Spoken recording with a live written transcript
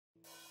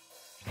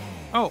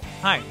Oh,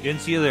 hi, didn't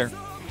see you there.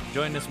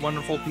 Enjoying this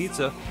wonderful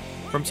pizza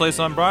from Slice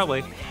on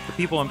Broadway. The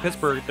people in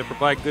Pittsburgh that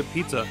provide good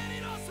pizza.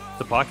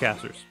 The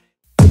podcasters.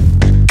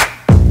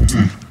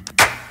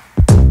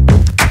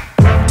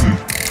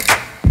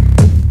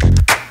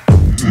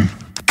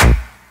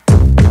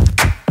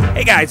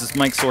 Hey guys, it's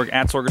Mike Sorg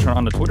at Sorgatron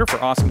on the Twitter for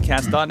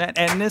awesomecast.net,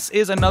 and this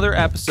is another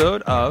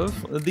episode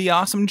of The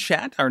Awesome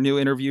Chat, our new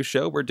interview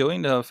show we're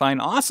doing to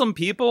find awesome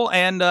people,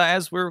 and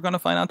as we're going to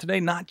find out today,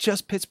 not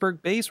just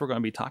Pittsburgh-based, we're going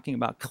to be talking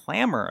about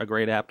Clammr, a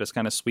great app that's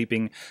kind of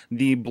sweeping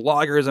the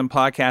bloggers and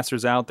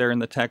podcasters out there in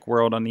the tech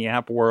world, on the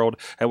app world,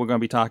 and we're going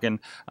to be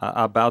talking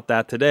about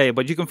that today.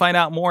 But you can find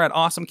out more at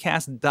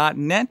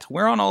awesomecast.net.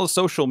 We're on all the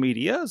social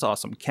medias,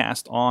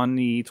 Awesomecast on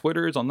the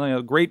Twitters, on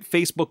the great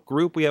Facebook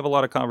group. We have a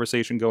lot of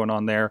conversation going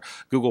on there.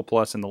 Google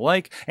Plus and the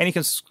like, and you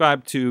can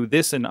subscribe to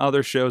this and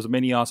other shows, the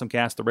mini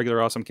Awesomecast, the regular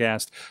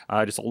Awesomecast,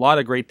 just a lot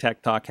of great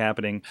tech talk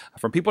happening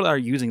from people that are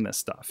using this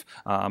stuff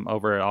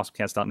over at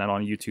awesomecast.net,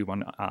 on YouTube,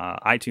 on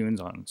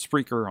iTunes, on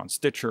Spreaker, on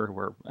Stitcher,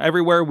 where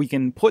everywhere we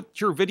can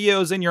put your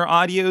videos and your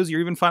audios.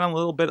 You're even finding a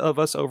little bit of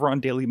us over on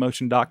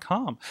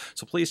dailymotion.com.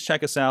 So please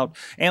check us out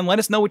and let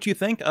us know what you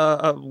think. We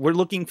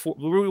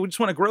just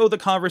want to grow the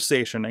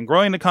conversation, and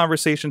growing the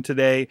conversation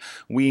today,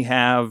 we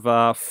have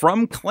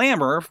from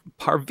Clammr,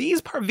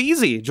 Parviz Parvizi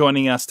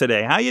joining us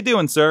today. How you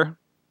doing, sir?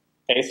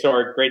 Hey,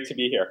 Sorg. Great to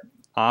be here.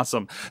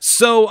 Awesome.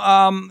 So,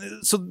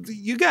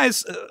 you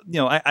guys,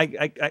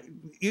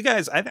 you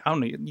guys, I don't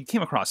know, you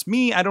came across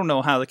me. I don't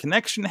know how the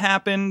connection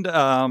happened,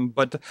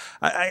 but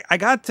I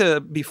got to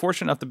be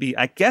fortunate enough to be,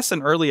 I guess,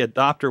 an early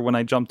adopter when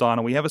I jumped on,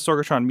 and we have a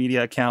Sorgatron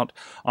Media account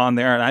on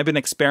there, and I've been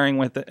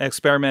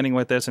experimenting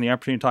with this, and the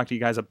opportunity to talk to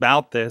you guys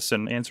about this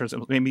and answer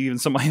maybe even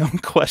some of my own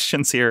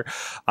questions here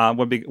I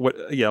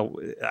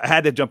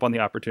had to jump on the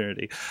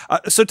opportunity.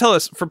 So tell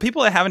us, for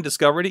people that haven't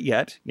discovered it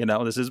yet,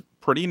 this is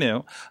pretty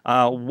new.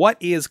 What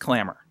is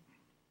Clammr?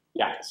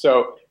 Yeah,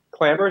 so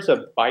Clammr is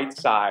a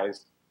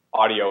bite-sized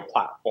audio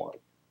platform.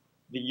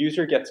 The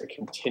user gets a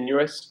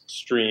continuous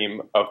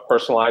stream of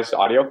personalized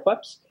audio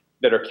clips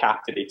that are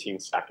capped at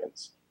 18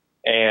 seconds.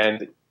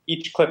 And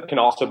each clip can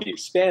also be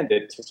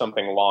expanded to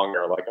something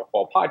longer, like a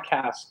full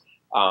podcast,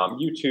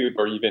 YouTube,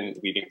 or even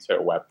leading to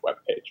a web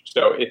page.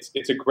 So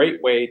it's a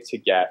great way to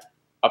get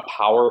a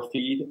power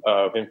feed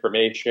of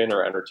information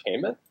or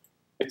entertainment.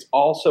 It's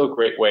also a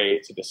great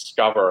way to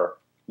discover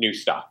new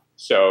stuff.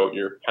 So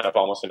you're kind of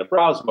almost in a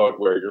browse mode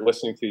where you're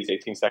listening to these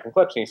 18-second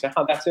clips and you say,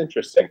 oh, that's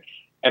interesting.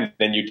 And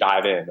then you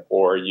dive in,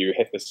 or you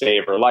hit the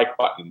save or like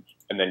button,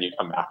 and then you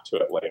come back to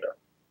it later.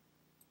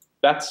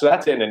 That's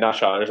it in a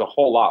nutshell. There's a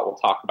whole lot we'll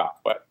talk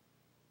about, but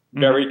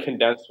very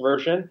condensed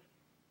version,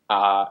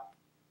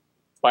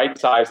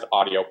 bite-sized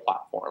audio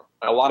platform.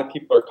 And a lot of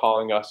people are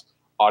calling us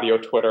audio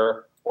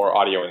Twitter or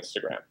audio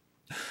Instagram.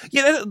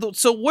 Yeah.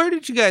 So how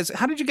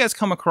did you guys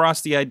come across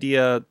the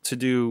idea to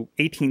do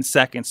 18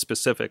 seconds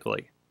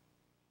specifically?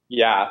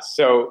 Yeah,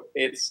 so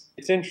it's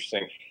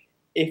interesting.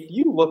 If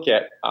you look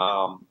at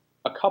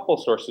a couple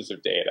sources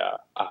of data,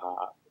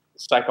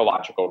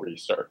 psychological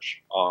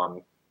research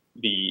on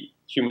the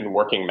human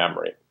working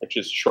memory, which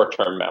is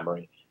short-term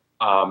memory,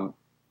 and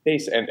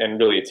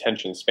really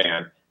attention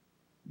span,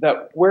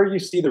 that where you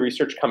see the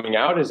research coming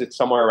out is it's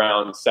somewhere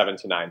around 7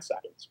 to 9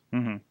 seconds.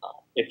 Mm-hmm.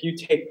 If you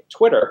take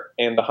Twitter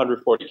and the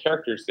 140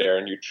 characters there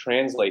and you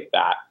translate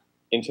that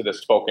into the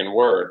spoken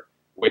word,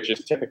 which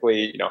is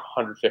typically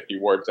 150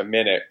 words a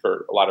minute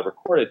for a lot of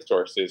recorded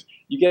sources,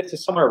 you get to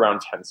somewhere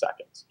around 10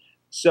 seconds.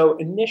 So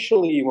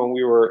initially, when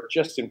we were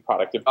just in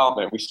product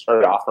development, we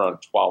started off around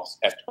 12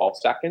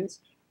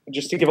 seconds,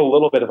 just to give a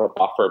little bit of a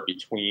buffer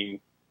between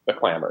the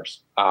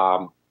Clammrs.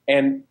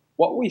 And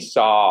what we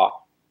saw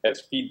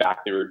as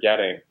feedback they were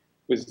getting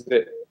was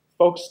that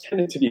folks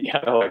tended to be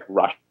kind of like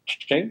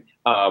rushing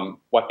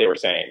what they were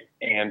saying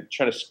and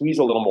trying to squeeze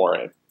a little more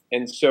in.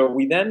 And so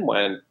we then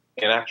went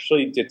and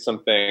actually did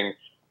something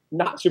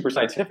not super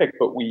scientific,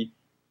 but we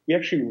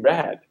actually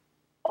read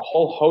a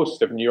whole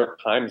host of New York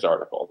Times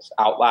articles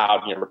out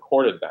loud,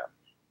 recorded them,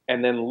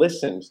 and then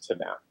listened to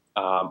them,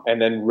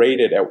 and then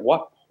rated at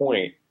what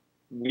point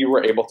we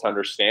were able to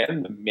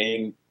understand the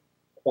main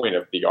point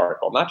of the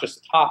article, not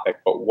just the topic,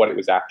 but what it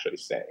was actually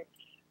saying.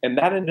 And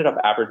that ended up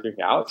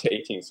averaging out to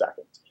 18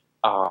 seconds.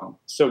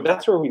 So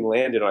that's where we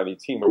landed on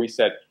 18, where we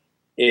said,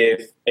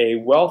 if a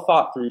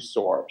well-thought-through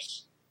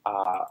source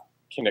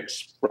can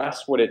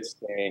express what it's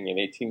saying in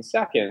 18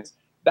 seconds,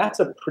 that's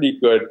a pretty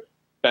good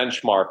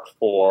benchmark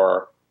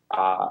for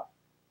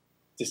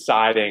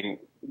deciding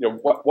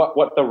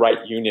what the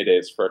right unit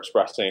is for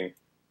expressing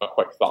a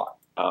quick thought.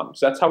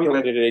 So that's how we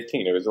landed at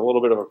 18. It was a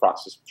little bit of a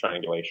process of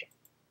triangulation.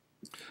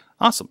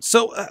 Awesome.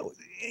 So,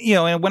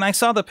 and when I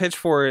saw the pitch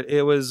for it,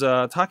 it was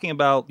talking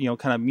about,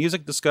 kind of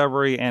music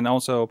discovery and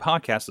also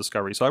podcast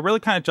discovery. So I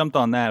really kind of jumped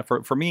on that.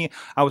 For me,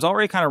 I was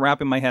already kind of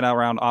wrapping my head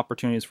around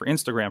opportunities for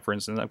Instagram, for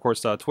instance. Of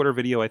course, Twitter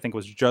video, I think,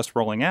 was just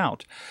rolling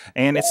out.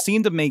 And it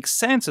seemed to make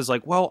sense as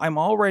like, well, I'm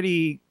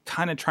already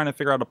kind of trying to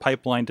figure out a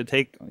pipeline to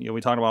take,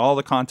 we talked about all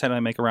the content I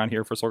make around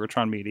here for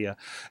Sorgatron Media.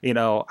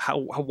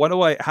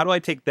 How do I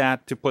take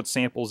that to put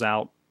samples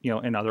out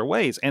in other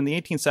ways. And the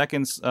 18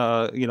 seconds,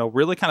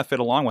 really kind of fit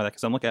along with it,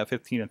 because I'm looking at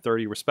 15 and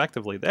 30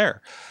 respectively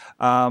there.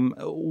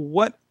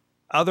 What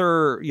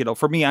other,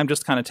 for me, I'm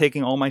just kind of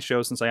taking all my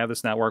shows since I have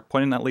this network,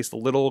 putting at least a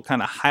little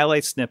kind of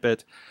highlight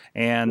snippet,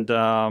 and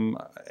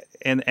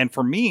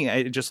for me,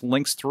 it just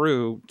links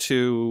through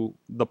to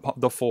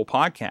the full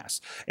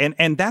podcast,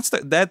 and that's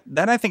that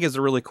I think is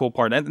a really cool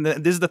part. And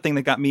this is the thing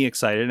that got me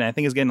excited, and I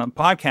think is getting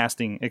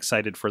podcasting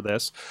excited for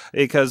this,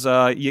 because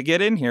you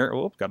get in here.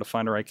 Oh, got to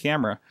find the right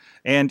camera,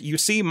 and you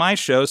see my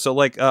show. So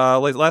like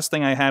last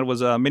thing I had was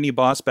a mini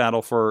boss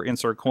battle for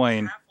Insert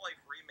Coin,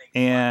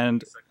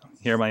 and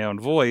hear my own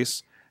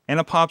voice, and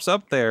it pops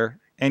up there,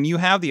 and you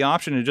have the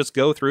option to just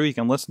go through. You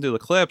can listen to the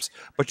clips,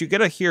 but you get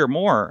to hear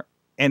more.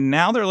 And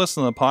now they're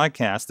listening to the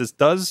podcast. This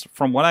does,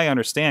 from what I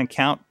understand,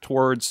 count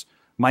towards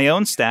my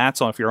own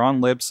stats on if you're on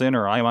Libsyn,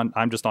 or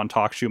I'm just on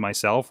TalkShoe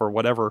myself, or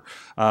whatever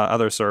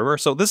other server.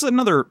 So this is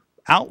another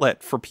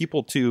outlet for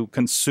people to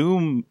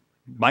consume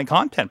my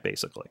content,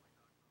 basically.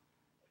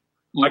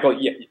 Michael,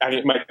 yeah,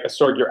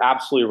 Sorg, you're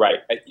absolutely right.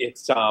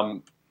 It's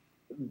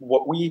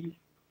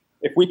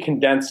if we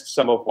condensed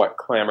some of what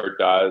Clammr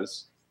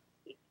does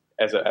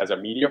as a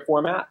media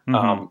format,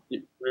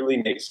 it really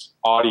makes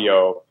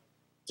audio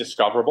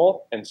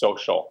discoverable and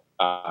social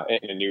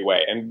in a new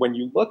way. And when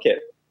you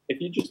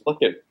if you just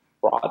look at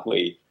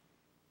broadly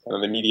kind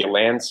of the media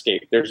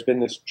landscape, there's been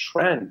this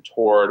trend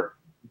toward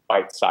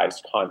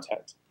bite-sized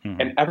content.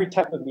 And every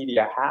type of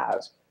media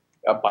has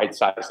a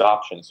bite-sized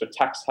option. So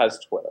text has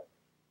Twitter,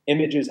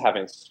 images have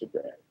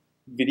Instagram,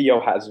 video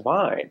has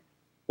Vine,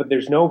 but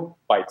there's no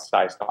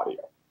bite-sized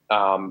audio.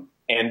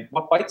 And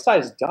what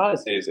bite-sized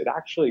does is it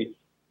actually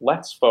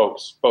lets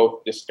folks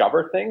both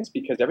discover things,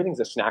 because everything's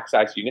a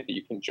snack-sized unit that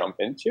you can jump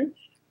into,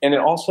 and it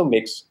also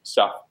makes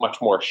stuff much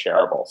more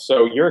shareable.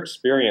 So your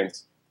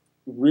experience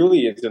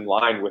really is in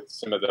line with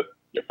some of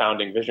your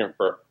founding vision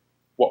for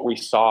what we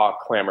saw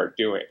Clammr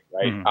doing,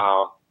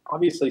 right?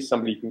 Obviously,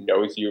 somebody who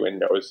knows you and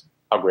knows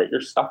how great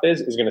your stuff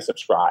is going to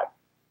subscribe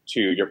to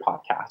your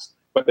podcast.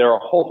 But there are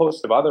a whole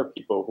host of other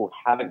people who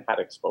haven't had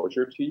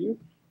exposure to you.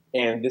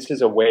 And this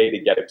is a way to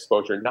get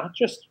exposure, not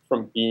just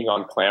from being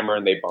on Clammr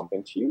and they bump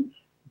into you,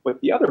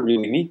 but the other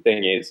really neat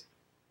thing is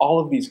all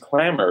of these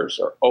Clammrs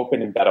are open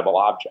embeddable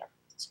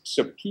objects.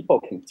 So people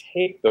can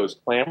take those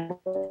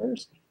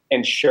Clammrs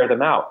and share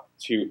them out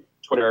to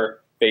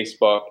Twitter,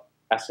 Facebook,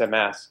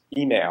 SMS,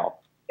 email,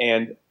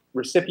 and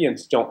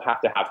recipients don't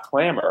have to have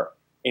Clammr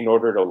in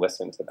order to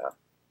listen to them,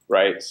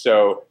 right?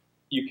 So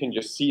you can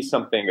just see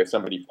something that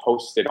somebody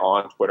posted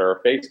on Twitter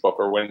or Facebook,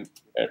 or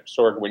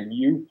when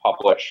you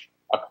publish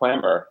a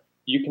Clammr,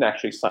 you can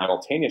actually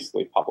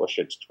simultaneously publish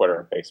it to Twitter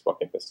and Facebook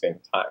at the same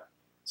time.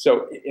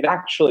 So it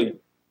actually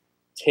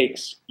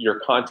takes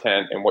your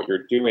content and what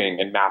you're doing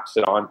and maps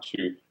it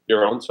onto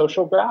your own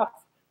social graph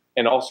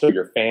and also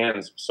your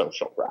fans'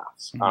 social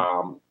graphs,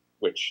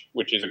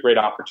 which is a great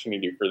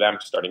opportunity for them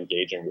to start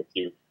engaging with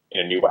you in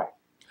a new way.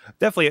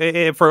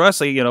 Definitely. For us,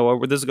 this is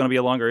going to be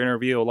a longer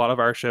interview. A lot of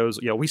our shows,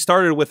 we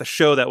started with a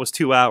show that was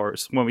 2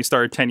 hours when we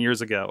started 10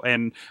 years ago,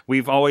 and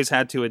we've always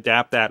had to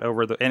adapt that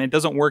and it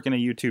doesn't work in a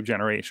YouTube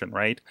generation,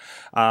 right?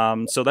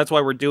 So that's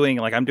why we're doing,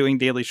 I'm doing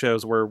daily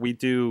shows where we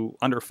do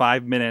under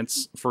 5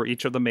 minutes for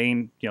each of the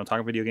main,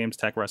 talking video games,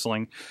 tech,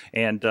 wrestling,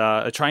 and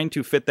trying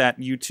to fit that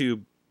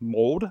YouTube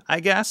mold,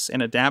 I guess,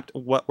 and adapt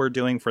what we're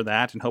doing for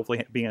that, and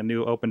hopefully being a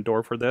new open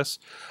door for this.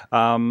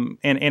 And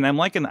I'm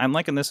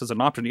liking this as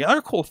an option. The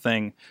other cool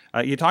thing,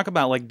 you talk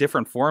about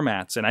different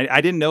formats, and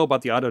I didn't know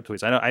about the auto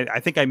tweets. I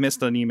think I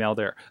missed an email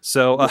there.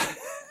 So,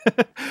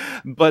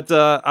 but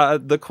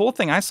the cool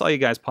thing I saw you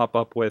guys pop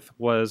up with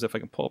was, if I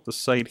can pull up the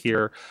site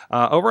here,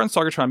 over on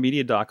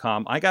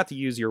SorgatronMedia.com, I got to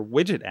use your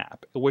widget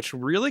app, which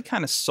really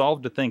kind of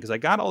solved the thing, because I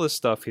got all this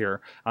stuff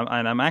here,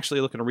 and I'm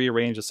actually looking to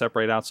rearrange to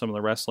separate out some of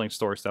the wrestling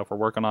store stuff. We're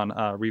working on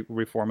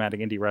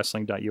reformatting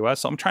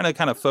IndieWrestling.us, so I'm trying to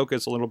kind of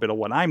focus a little bit on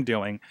what I'm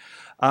doing.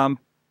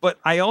 But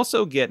I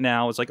also get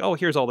now, it's oh,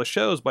 here's all the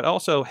shows, but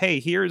also, hey,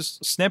 here's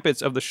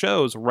snippets of the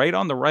shows right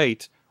on the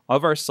right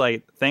of our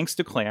site, thanks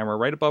to Clammr,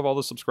 right above all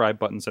the subscribe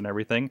buttons and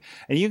everything.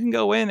 And you can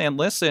go in and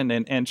listen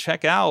and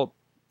check out,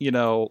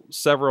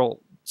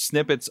 several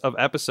snippets of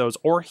episodes,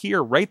 or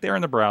hear right there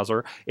in the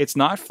browser. It's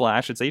not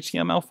Flash, it's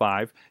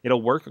HTML5.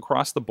 It'll work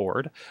across the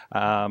board.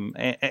 And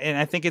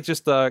I think it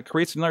just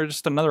creates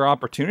another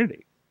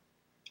opportunity.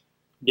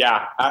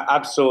 Yeah,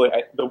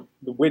 absolutely. The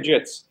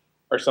widgets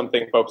are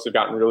something folks have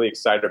gotten really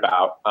excited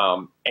about.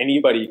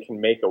 Anybody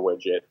can make a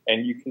widget,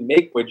 and you can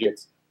make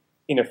widgets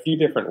in a few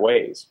different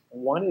ways.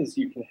 One is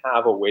you can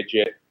have a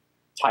widget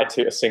tied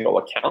to a single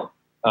account.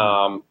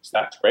 So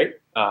that's great.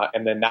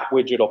 And then that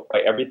widget will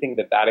play everything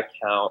that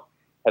account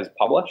has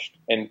published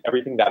and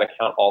everything that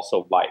account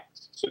also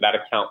likes. So that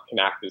account can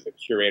act as a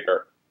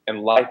curator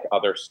and like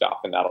other stuff,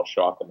 and that'll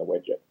show up in the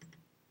widget.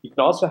 You can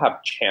also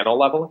have channel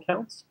level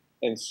accounts.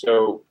 And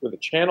so with a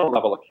channel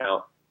level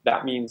account,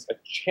 that means a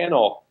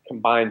channel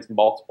combines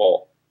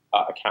multiple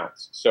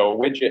accounts. So a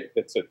widget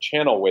that's a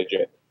channel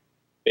widget,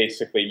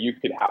 basically you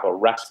could have a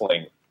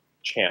wrestling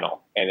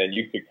channel, and then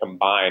you could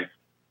combine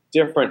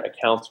different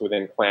accounts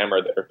within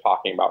Clammr that are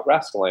talking about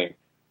wrestling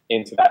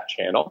into that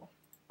channel.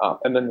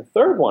 And then the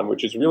third one,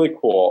 which is really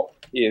cool,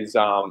 is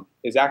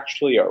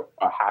actually a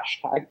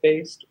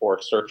hashtag-based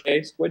or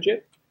search-based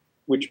widget,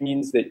 which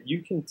means that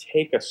you can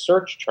take a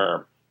search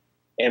term.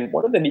 And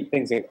one of the neat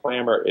things in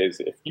Clammr is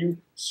if you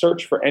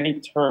search for any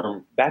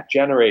term, that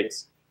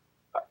generates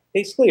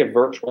basically a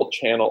virtual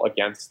channel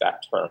against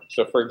that term.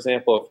 So for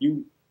example, if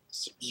you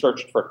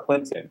searched for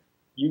Clinton,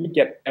 you would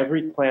get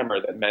every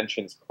Clammr that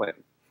mentions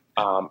Clinton.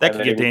 That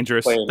could get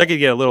dangerous. That could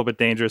get a little bit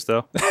dangerous,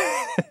 though.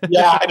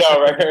 Yeah, I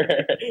know,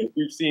 right?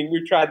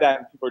 We've tried that,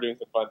 and people are doing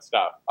some fun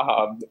stuff,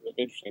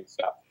 interesting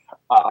stuff,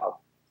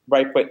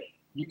 right? But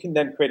you can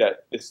then create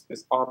this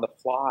on the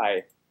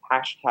fly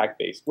hashtag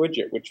based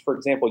widget, which, for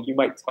example, you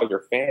might tell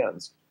your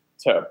fans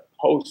to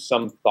post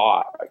some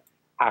thought, like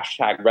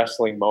hashtag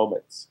wrestling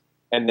moments,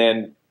 and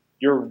then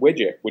your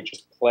widget would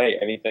just play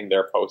anything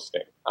they're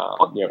posting.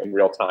 In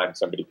real time,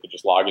 somebody could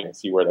just log in and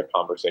see where the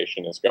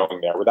conversation is going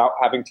there without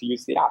having to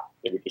use the app.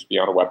 It would just be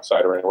on a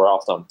website or anywhere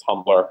else on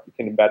Tumblr. You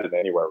can embed it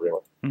anywhere,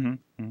 really.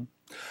 Mm-hmm. Mm-hmm.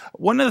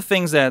 One of the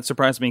things that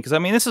surprised me, because I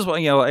mean, this is what,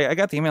 I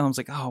got the email. I was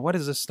like, oh, what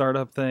is this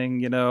startup thing?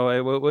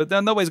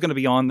 Nobody's going to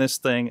be on this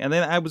thing. And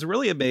then I was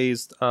really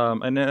amazed.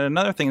 And then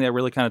another thing that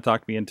really kind of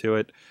talked me into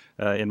it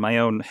in my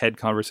own head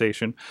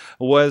conversation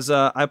was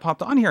I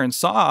popped on here and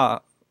saw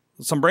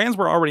some brands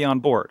were already on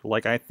board.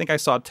 Like, I think I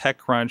saw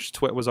TechCrunch,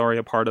 Twit was already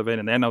a part of it,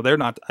 and no, they're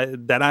not.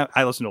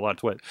 I listen to a lot of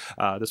Twit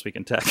this week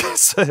in tech,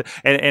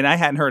 and I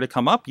hadn't heard it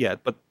come up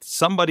yet. But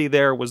somebody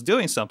there was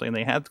doing something.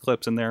 They had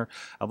clips in there.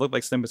 I looked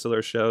like snippets of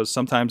their shows.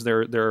 Sometimes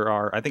there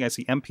are. I think I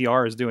see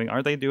NPR is doing.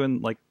 Aren't they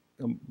doing like?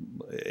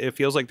 It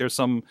feels like there's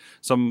some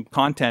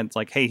content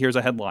like, hey, here's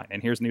a headline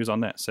and here's news on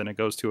this, and it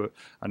goes to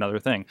another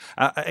thing.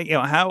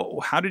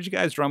 How did you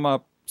guys drum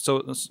up?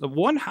 So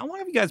one, how long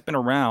have you guys been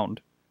around?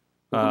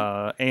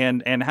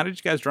 And how did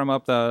you guys drum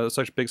up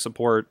such big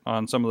support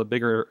on some of the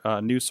bigger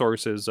news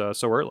sources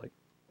so early?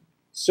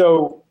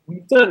 So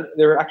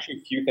there are actually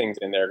a few things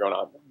in there going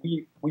on.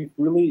 We've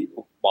really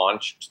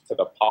launched to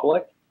the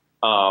public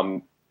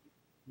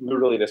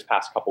literally this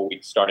past couple of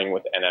weeks, starting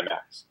with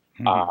NMX.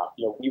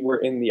 Mm-hmm. We were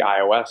in the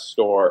iOS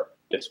store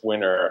this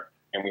winter,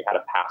 and we had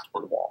a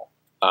password wall.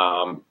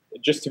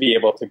 Just to be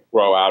able to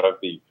grow out of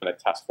the kind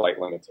of test flight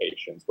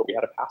limitations. But we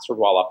had a password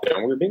wall up there,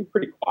 and we were being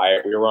pretty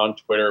quiet. We were on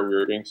Twitter. We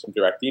were doing some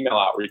direct email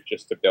outreach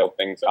just to build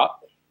things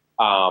up,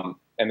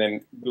 and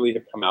then really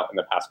have come out in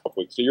the past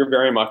couple weeks. So you're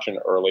very much an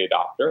early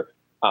adopter.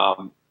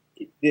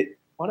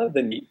 One of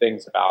the neat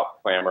things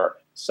about Clammr,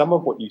 some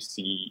of what you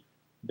see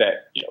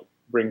that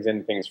brings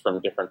in things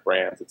from different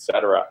brands, et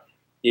cetera,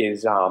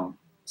 is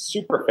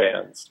super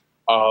fans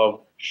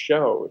of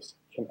shows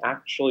can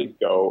actually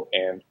go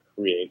and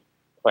create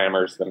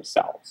Clammrs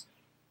themselves.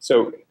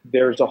 So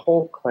there's a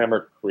whole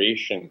Clammr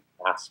creation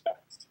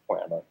aspect to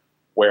Clammr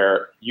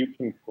where you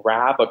can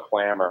grab a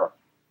Clammr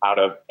out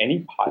of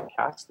any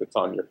podcast that's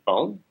on your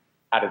phone,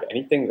 out of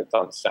anything that's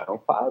on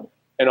SoundCloud,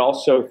 and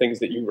also things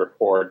that you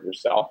record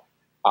yourself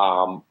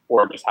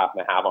or just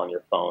happen to have on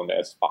your phone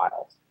as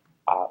files.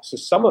 So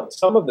some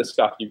of the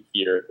stuff you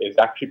hear is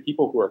actually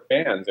people who are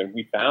fans, and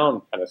we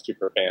found kind of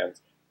super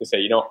fans to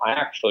say, I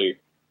actually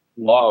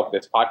love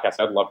this podcast.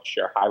 I'd love to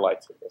share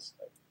highlights of this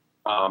thing.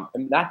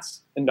 And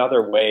that's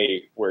another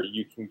way where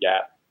you can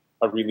get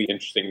a really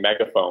interesting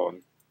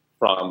megaphone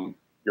from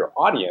your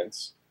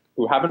audience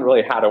who haven't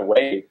really had a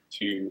way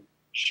to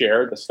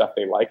share the stuff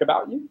they like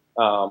about you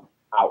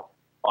out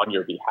on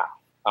your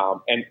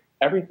behalf. And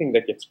everything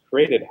that gets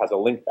created has a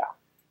link back.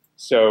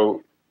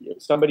 So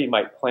somebody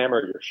might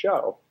Clammr your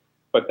show,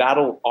 but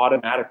that'll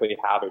automatically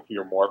have a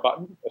hear more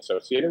button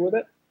associated with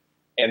it.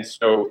 And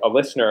so a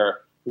listener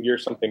who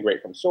hears something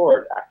great from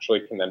Sword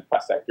actually can then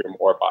press that hear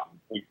more button.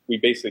 We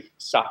basically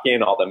suck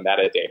in all the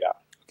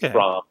metadata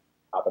from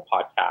the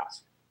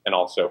podcast and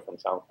also from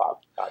SoundCloud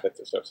that's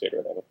associated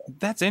with anything.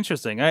 That's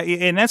interesting.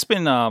 And that's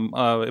been,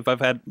 if I've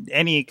had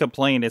any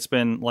complaint, it's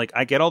been like,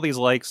 I get all these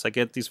likes, I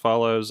get these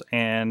follows,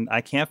 and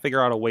I can't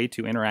figure out a way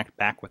to interact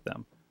back with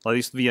them, at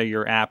least via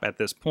your app at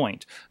this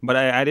point. But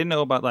I didn't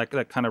know about like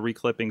that kind of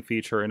reclipping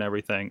feature and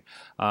everything.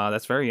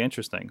 That's very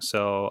interesting.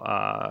 So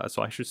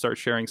I should start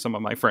sharing some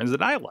of my friends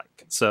that I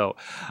like. So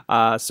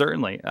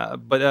certainly,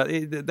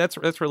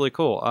 that's really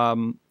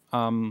cool.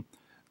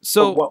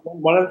 So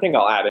one other thing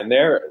I'll add in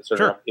there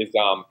sure. is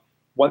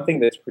one thing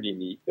that's pretty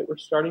neat that we're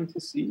starting to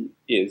see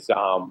is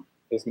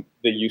the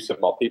use of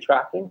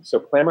multi-tracking. So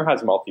Clammr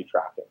has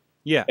multi-tracking.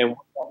 Yeah. And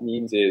what that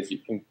means is you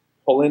can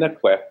pull in a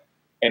clip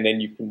and then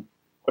you can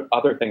put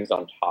other things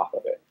on top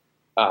of it.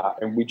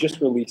 And we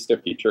just released a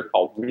feature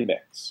called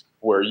Remix,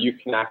 where you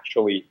can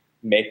actually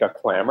make a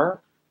Clammr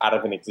out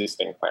of an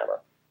existing Clammr,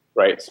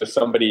 right? So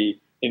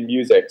somebody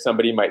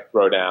might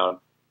throw down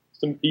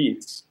some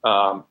beats,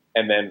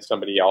 and then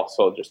somebody else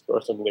will just throw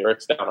some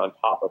lyrics down on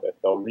top of it.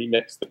 They'll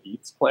remix the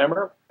beats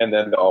Clammr, and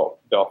then they'll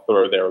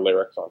throw their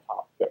lyrics on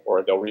top of it,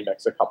 or they'll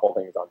remix a couple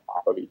things on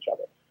top of each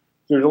other.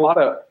 So there's a lot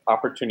of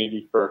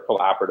opportunity for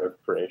collaborative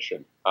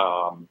creation,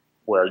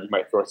 where you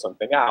might throw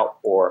something out,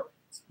 or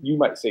you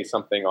might say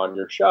something on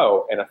your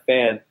show, and a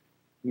fan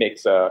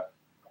makes a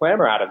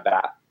Clammr out of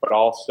that, but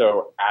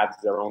also adds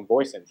their own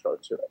voice intro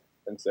to it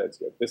and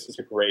says, "This is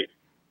a great,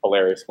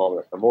 hilarious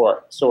moment for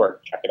more.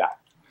 Sorg, check it out."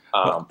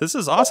 Well, this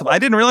is awesome. I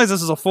didn't realize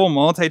this is a full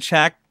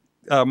multi-track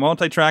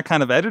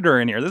kind of editor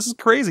in here. This is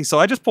crazy. So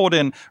I just pulled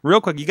in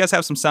real quick. You guys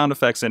have some sound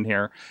effects in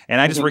here,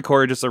 and I just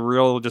recorded just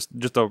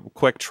a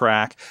quick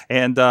track.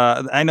 And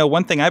I know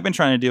one thing I've been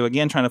trying to do,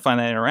 again, trying to find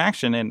that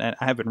interaction, and I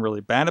have been really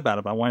bad about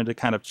it, but I wanted to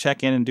kind of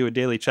check in and do a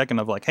daily check-in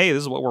of like, hey,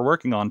 this is what we're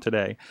working on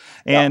today.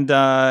 And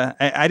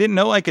I didn't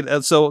know I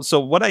could. So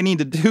what I need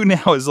to do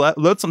now is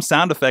load some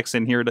sound effects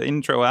in here to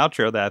intro,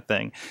 outro that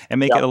thing and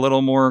make it a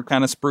little more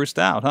kind of spruced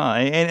out, huh?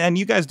 And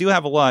you guys do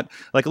have a lot.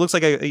 Like, it looks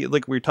like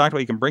like we talked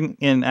about, you can bring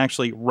in actually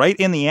right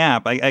in the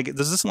app.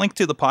 Does this link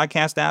to the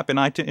podcast app in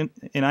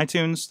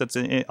iTunes that's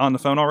on the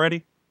phone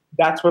already?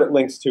 That's what it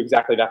links to,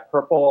 exactly. That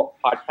purple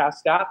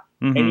podcast app.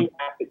 Any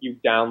app that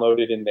you've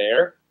downloaded in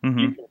there, you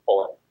can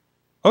pull it.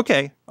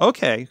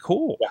 Okay,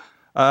 cool.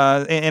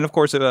 Yeah. And of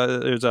course, there's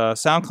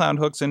SoundCloud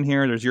hooks in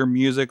here. There's your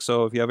music.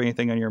 So if you have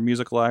anything on your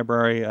music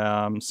library,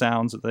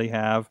 sounds that they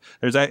have,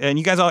 and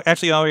you guys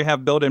actually already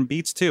have built-in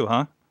beats too,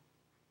 huh?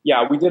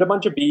 Yeah, we did a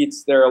bunch of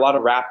beats. There are a lot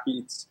of rap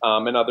beats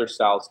and other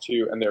styles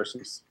too, and there are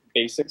some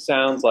basic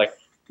sounds like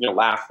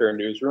laughter and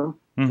newsroom.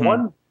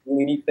 One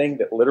really neat thing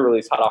that literally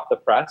is hot off the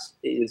press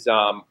is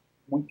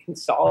we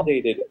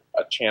consolidated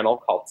a channel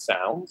called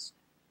Sounds,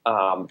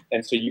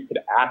 and so you could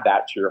add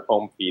that to your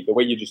home feed. The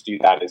way you just do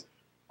that is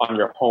on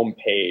your home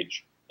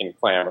page in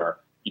Clammr,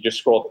 you just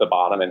scroll to the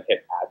bottom and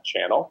hit Add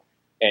Channel,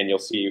 and you'll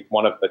see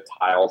one of the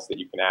tiles that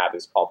you can add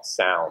is called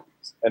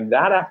Sounds, and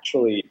that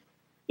actually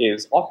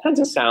is all kinds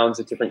of sounds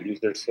that different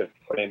users have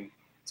put into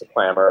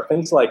Clammr.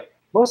 Things like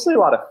mostly a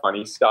lot of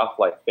funny stuff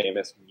like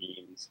famous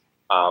memes,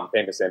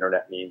 famous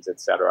internet memes,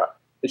 etc.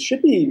 It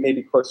should be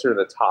maybe closer to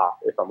the top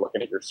if I'm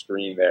looking at your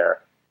screen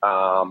there.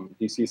 Do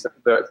you see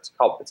something? It's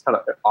kind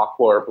of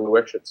aqua or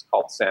bluish. It's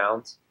called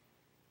Sounds.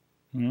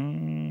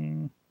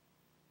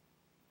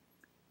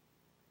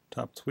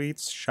 Top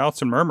tweets,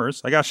 shouts and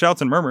murmurs. I got shouts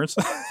and murmurs.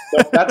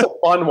 That's a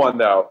fun one,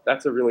 though.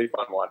 That's a really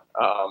fun one.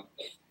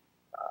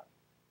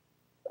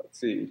 Let's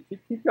see.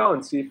 Keep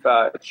going. See if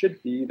it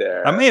should be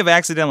there. I may have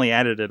accidentally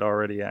added it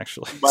already,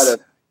 actually. You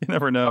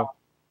never know.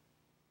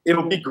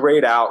 It'll be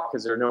grayed out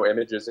because there are no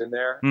images in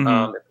there.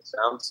 It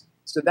sounds.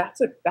 So that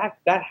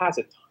has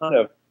a ton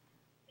of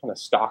kind of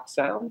stock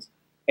sounds,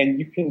 and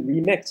you can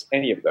remix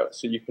any of those.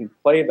 So you can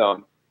play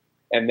them,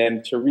 and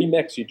then to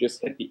remix, you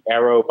just hit the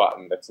arrow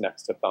button that's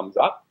next to thumbs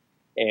up,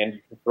 and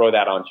you can throw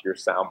that onto your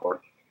soundboard.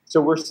 So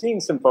we're seeing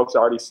some folks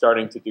already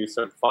starting to do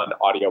some fun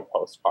audio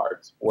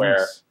postcards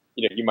where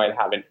you might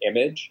have an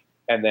image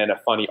and then a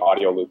funny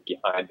audio loop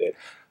behind it.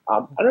 I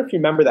don't know if you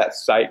remember that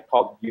site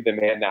called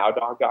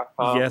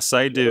youthemannowdog.com. Yes,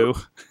 I do.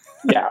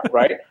 Yeah,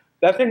 right?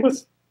 That thing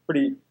was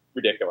pretty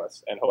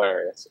ridiculous and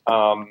hilarious.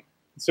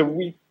 So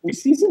we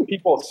see some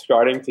people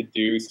starting to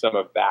do some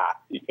of that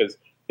because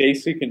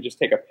basically you can just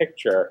take a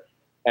picture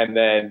and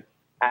then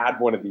add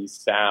one of these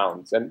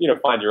sounds and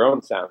find your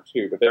own sound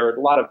too. But there are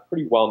a lot of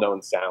pretty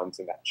well-known sounds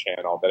in that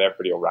channel that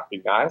everybody will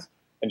recognize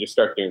and just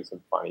start doing some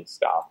funny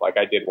stuff. Like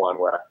I did one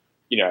where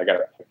I got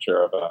a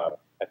picture of a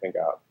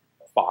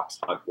fox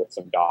hunt with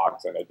some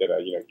dogs, and I did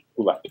a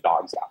who let the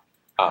dogs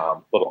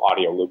out little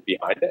audio loop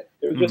behind it.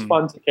 It was just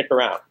fun to kick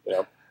around.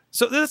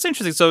 So that's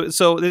interesting.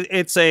 So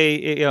it's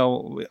a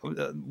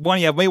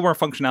way more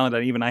functionality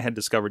than even I had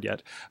discovered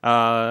yet.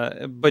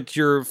 But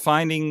you're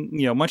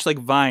finding much like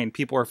Vine,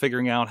 people are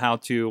figuring out how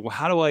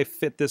do I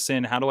fit this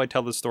in? How do I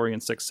tell this story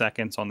in 6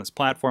 seconds on this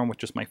platform with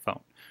just my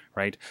phone?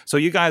 Right. So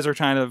you guys are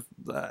kind of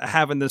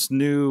having this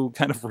new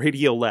kind of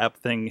Radio Lab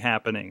thing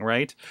happening,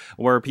 right?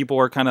 Where people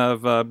are kind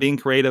of being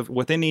creative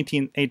within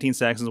 18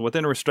 seconds,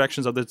 within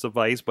restrictions of this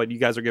device, but you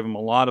guys are giving them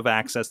a lot of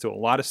access to a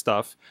lot of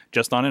stuff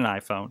just on an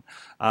iPhone.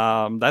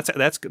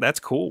 That's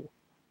cool.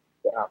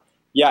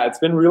 Yeah, it's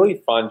been really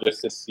fun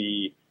just to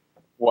see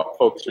what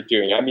folks are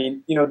doing. I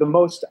mean, the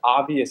most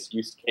obvious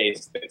use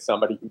case that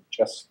somebody who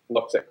just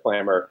looks at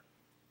Clammr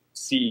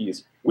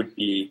sees would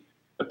be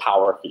the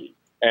power feed.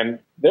 And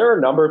there are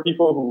a number of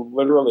people who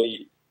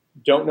literally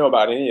don't know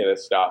about any of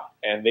this stuff,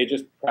 and they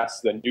just press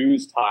the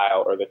news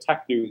tile or the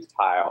tech news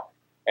tile,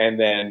 and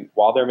then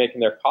while they're making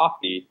their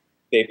coffee,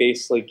 they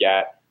basically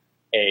get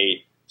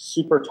a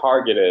super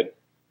targeted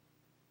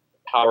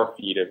power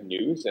feed of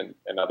news and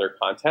other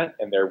content,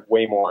 and they're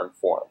way more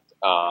informed.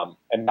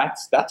 And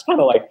that's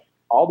kind of like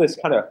all this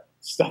kind of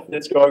stuff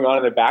that's going on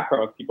in the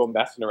background with people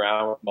messing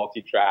around with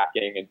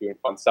multi-tracking and doing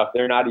fun stuff.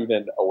 They're not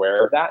even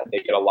aware of that, and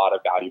they get a lot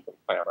of value from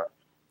Clammr.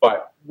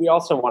 But we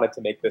also wanted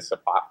to make this a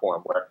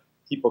platform where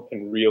people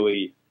can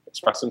really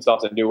express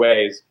themselves in new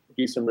ways,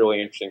 do some really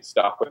interesting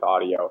stuff with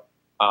audio.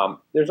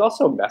 There's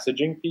also a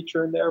messaging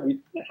feature in there. We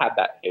had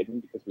that hidden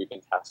because we've been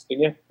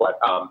testing it. But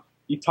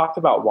you talked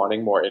about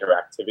wanting more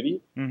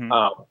interactivity.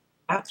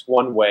 That's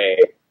one way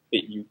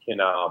that you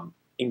can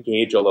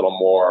engage a little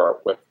more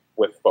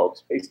with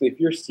folks. Basically, if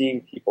you're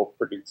seeing people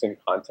producing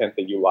content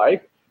that you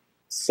like,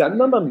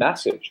 send them a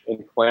message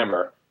in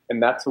Clammr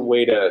and that's a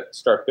way to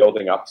start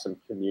building up some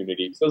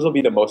communities. Those will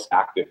be the most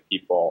active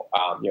people.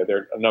 There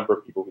are a number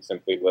of people who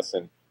simply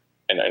listen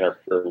and are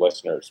pure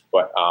listeners.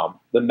 But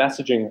the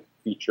messaging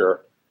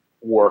feature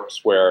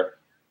works where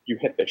you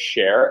hit the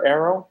share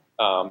arrow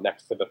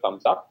next to the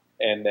thumbs up,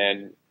 and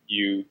then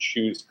you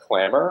choose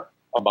Clammr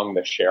among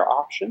the share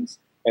options,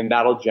 and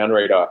that'll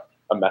generate a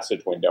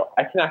message window.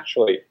 I can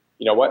actually,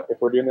 you know what,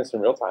 if we're doing this in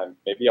real time,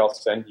 maybe I'll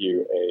send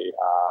you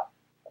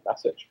a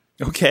message.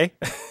 Okay.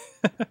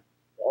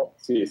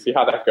 See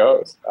how that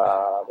goes.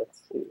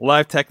 Let's see.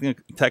 Live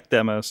tech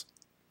demos.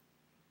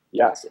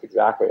 Yes,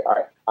 exactly. All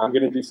right. I'm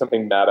going to do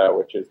something meta,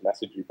 which is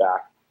message you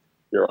back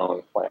your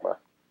own Clammr.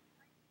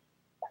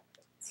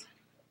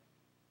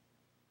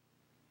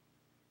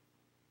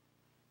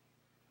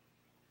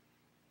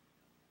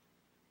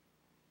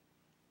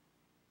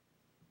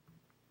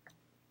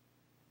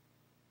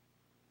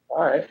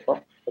 All right.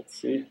 Well, let's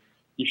see.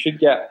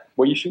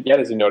 What you should get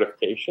is a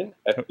notification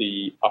at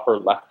the upper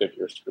left of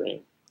your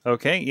screen.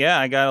 Okay, yeah,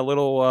 I got a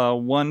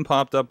little one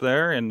popped up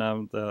there, and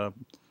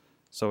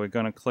so we're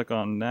going to click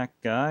on that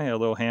guy, a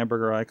little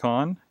hamburger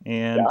icon,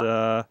 and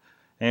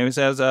and it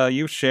says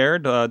you've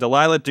shared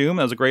Delilah Doom.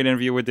 That was a great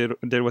interview we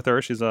did with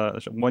her. She's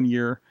 1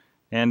 year,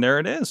 and there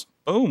it is.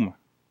 Boom.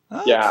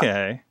 Okay.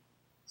 Yeah.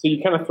 So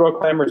you kind of throw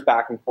Clammrs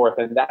back and forth,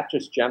 and that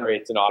just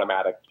generates an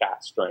automatic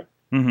chat string.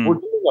 Mm-hmm. We're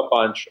doing a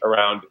bunch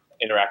around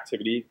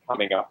interactivity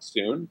coming up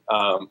soon,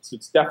 so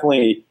it's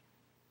definitely.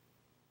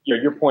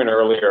 Your point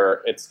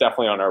earlier, it's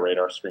definitely on our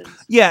radar screens.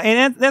 Yeah,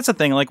 and that's the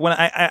thing. Like when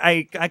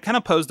I kind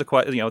of posed the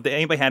question, if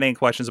anybody had any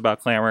questions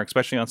about Clammr,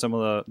 especially on some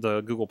of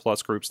the Google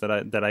Plus groups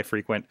that I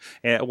frequent,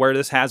 where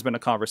this has been a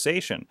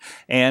conversation,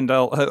 and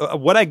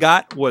what I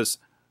got was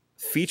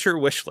feature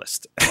wish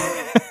list.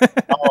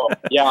 Oh,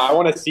 yeah, I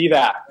want to see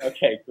that.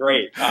 Okay,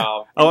 great.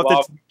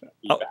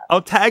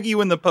 I'll tag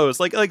you in the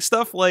post, like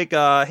stuff like,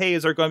 hey,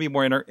 is there going to be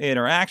more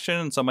interaction?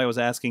 And somebody was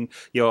asking,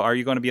 are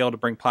you going to be able to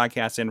bring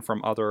podcasts in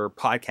from other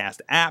podcast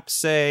apps?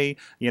 Say,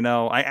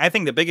 I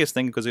think the biggest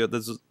thing, because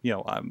this is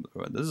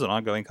this is an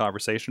ongoing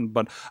conversation,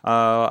 but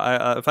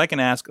if I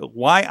can ask,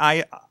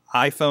 why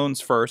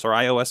iPhones first or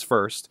iOS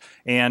first,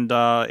 and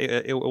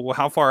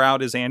how far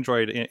out is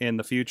Android in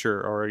the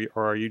future, or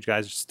are you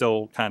guys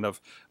still kind of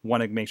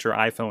want to make sure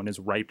iPhone is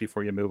right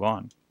before you move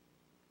on?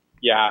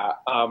 Yeah,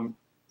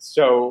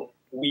 so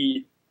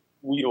we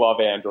love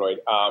Android.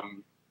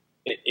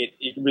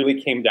 It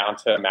really came down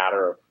to a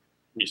matter of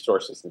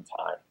resources and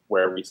time,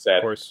 where we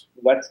said,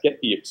 let's get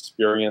the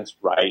experience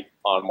right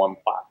on one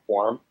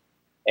platform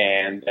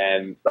and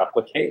then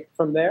replicate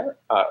from there,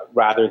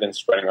 rather than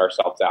spreading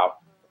ourselves out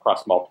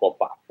across multiple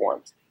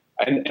platforms.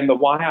 And the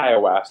why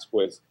iOS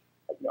was,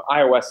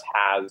 iOS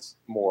has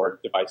more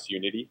device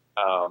unity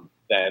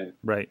than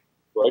Android,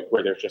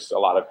 where there's just a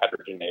lot of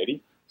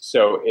heterogeneity.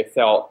 So it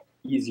felt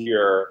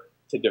easier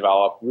to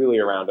develop really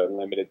around a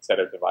limited set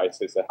of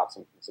devices that have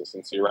some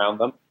consistency around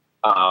them.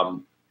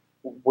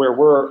 Where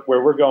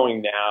we're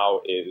going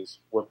now is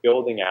we're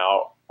building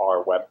out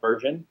our web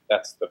version.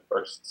 That's the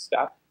first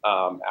step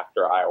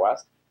after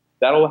iOS.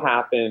 That'll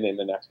happen in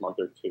the next month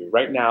or two.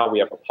 Right now, we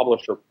have a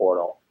publisher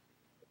portal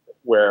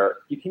where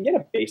you can get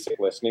a basic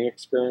listening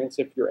experience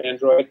if you're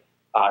Android.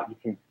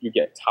 You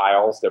get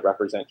tiles that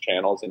represent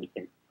channels, and you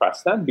can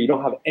press them, but you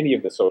don't have any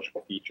of the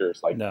social features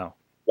like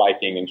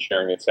liking and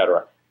sharing,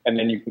 etc. And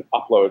then you can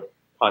upload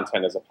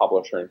content as a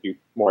publisher and do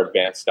more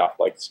advanced stuff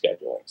like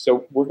scheduling.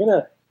 So we're going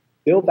to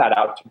build that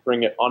out to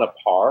bring it on a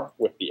par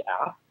with the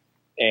app,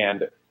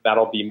 and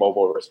that'll be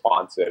mobile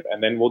responsive.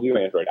 And then we'll do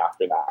Android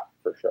after that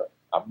for sure.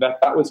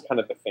 That was kind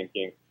of the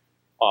thinking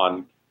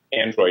on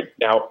Android.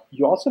 Now,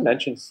 you also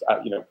mentioned,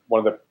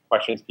 one of the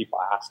questions people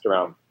asked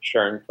around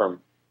sharing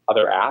from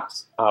other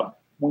apps.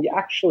 We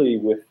actually,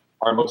 with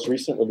our most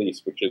recent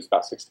release, which is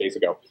about 6 days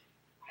ago,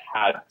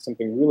 had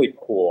something really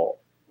cool,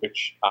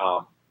 which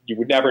you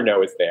would never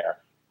know is there,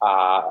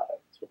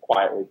 to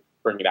quietly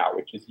bring it out,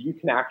 which is you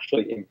can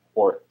actually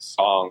import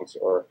songs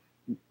or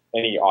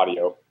any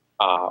audio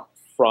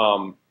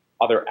from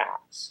other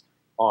apps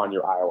on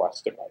your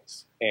iOS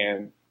device.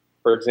 And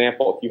for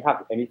example, if you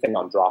have anything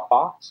on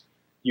Dropbox,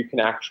 you can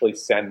actually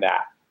send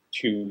that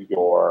to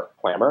your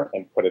Clammr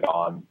and put it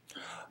on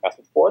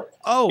message board.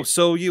 Oh,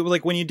 so you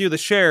when you do the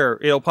share,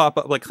 it'll pop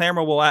up,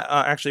 Clammr will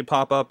actually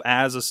pop up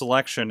as a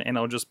selection, and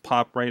it'll just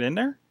pop right in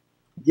there?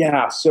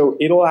 Yeah, so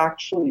it'll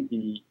actually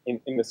be,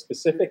 in the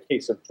specific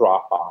case of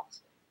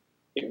Dropbox,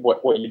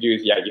 what you do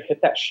is, you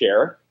hit that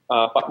share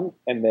button,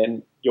 and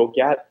then you'll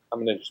get,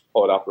 I'm going to just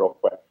pull it up real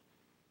quick,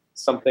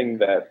 something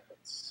that,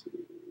 let's see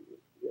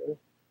here.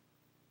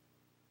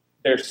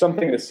 There's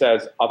something that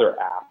says other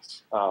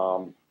apps,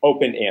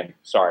 open in,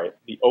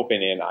 the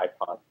open in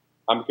icon.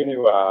 I'm going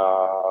to,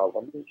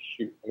 let me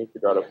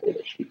figure out a way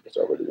to shoot this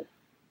over to you.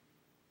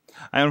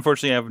 I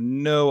unfortunately have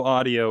no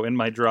audio in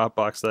my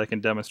Dropbox that I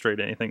can demonstrate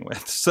anything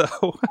with. So,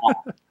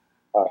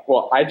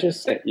 well, I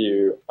just sent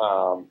you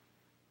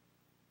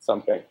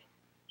something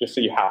just so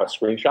you have a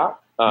screenshot,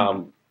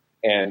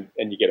 and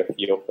you get a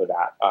feel for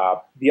that.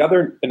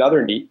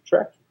 Another neat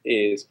trick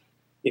is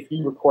if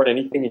you record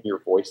anything in your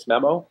voice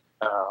memo,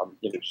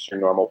 just your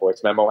normal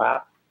voice memo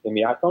app in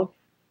the iPhone,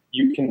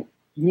 you can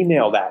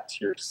email that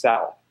to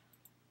yourself.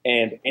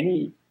 And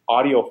any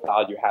audio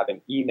file you have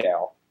in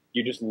email,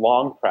 you just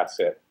long press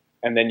it,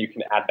 and then you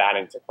can add that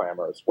into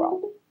Clammr as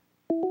well.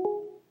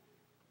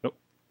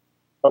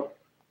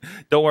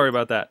 Don't worry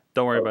about that.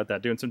 Don't worry about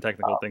that. Doing some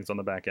technical things on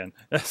the back end.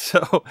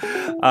 So,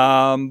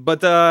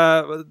 but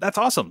that's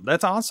awesome.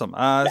 That's awesome.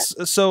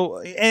 So,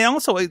 and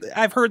also,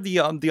 I've heard the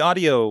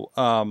audio,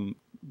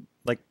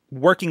 like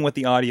working with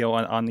the audio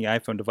on the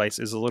iPhone device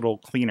is a little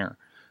cleaner,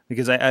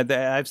 because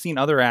I've seen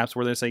other apps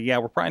where they say, yeah,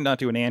 we're probably not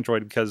doing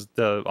Android because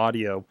the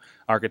audio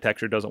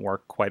architecture doesn't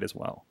work quite as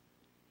well.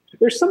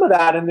 There's some of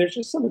that, and there's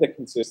just some of the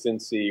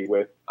consistency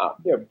with,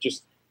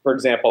 just for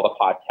example, the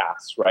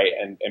podcasts, right,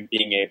 and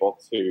being able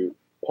to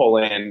pull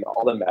in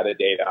all the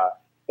metadata.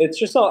 It's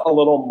just a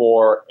little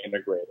more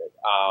integrated.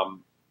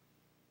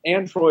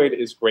 Android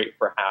is great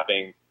for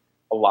having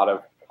a lot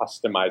of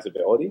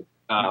customizability.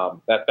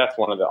 That's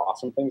one of the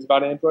awesome things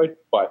about Android.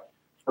 But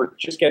for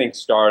just getting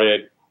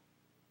started,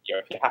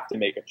 if you have to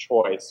make a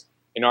choice,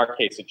 in our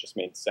case, it just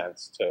made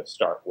sense to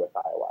start with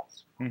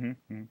iOS.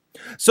 Mm-hmm.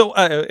 So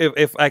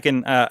if I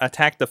can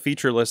attack the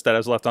feature list that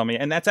has left on me,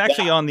 and that's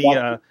actually on the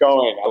I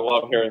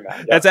love hearing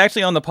that. That's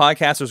actually on the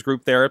Podcasters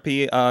Group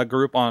Therapy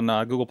group on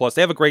Google Plus.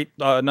 They have a great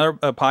another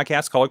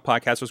podcast called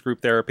Podcasters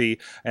Group Therapy,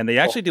 and they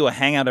actually do a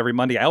hangout every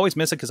Monday. I always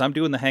miss it because I'm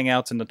doing the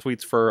hangouts and the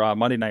tweets for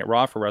Monday Night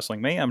Raw for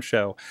Wrestling Mayhem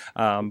show.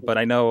 But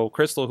I know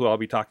Crystal, who I'll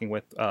be talking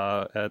with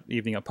at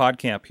Evening of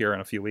PodCamp here in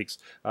a few weeks.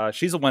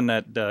 She's the one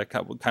that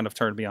kind of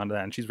turned me on to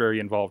that, and she's very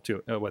involved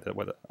too with it,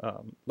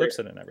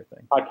 Lipson and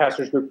everything.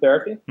 Podcasters Group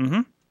Therapy.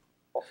 Mm-hmm.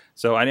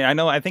 So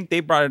I think they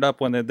brought it up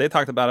when they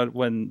talked about it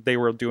when they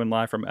were doing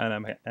live from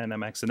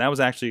NMX, and that was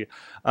actually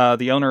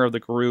the owner of the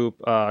group,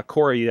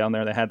 Corey, down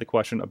there, that had the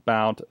question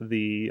about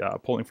the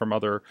pulling from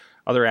other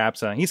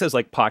apps. He says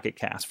like Pocket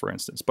Cast, for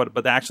instance,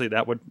 but actually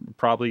that would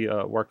probably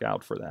work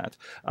out for that.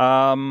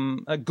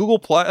 Google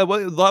Plus. A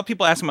lot of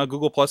people asking about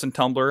Google Plus and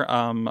Tumblr.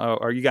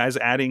 Are you guys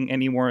adding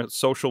any more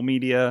social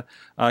media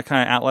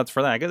kind of outlets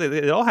for that? I guess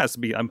it all has to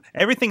be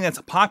everything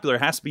that's popular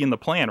has to be in the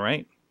plan,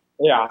 right?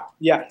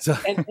 Yeah. So.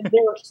 And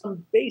there are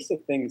some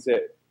basic things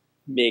that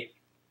make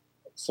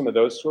some of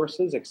those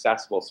sources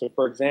accessible. So,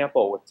 for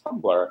example, with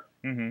Tumblr,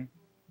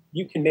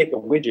 you can make a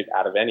widget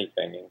out of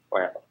anything in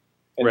Clammr.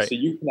 And so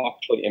you can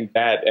actually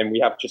embed, and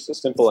we have just a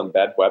simple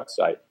embed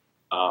website.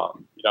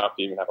 You don't have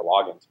to even have a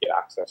login to get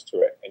access to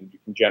it. And you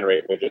can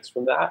generate widgets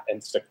from that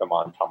and stick them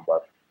on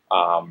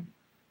Tumblr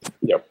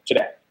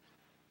today,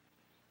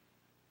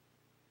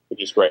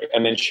 which is great.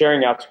 And then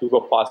sharing out to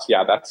Google+,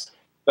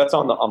 that's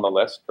on the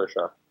list for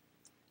sure.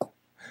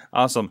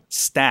 Awesome.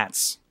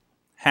 Stats.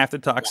 Have to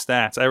talk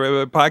stats.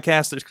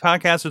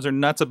 Podcasters are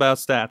nuts about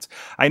stats.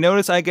 I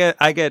notice I get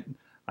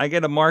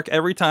a mark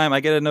every time.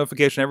 I get a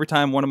notification every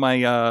time one of my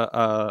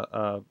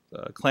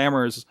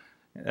Clammrs.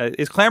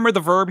 Is Clammr the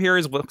verb here?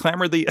 Is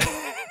Clammr the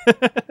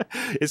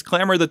is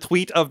Clammr the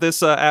tweet of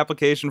this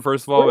application?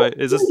 First of all,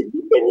 is this?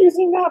 We've been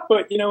using that,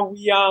 but we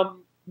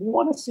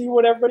want to see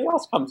what everybody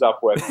else comes up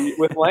with.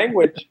 With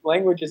language,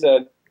 language is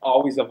a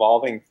always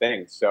evolving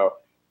thing. So.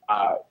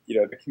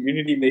 The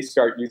community may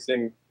start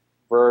using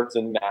verbs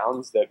and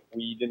nouns that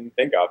we didn't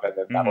think of, and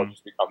then that'll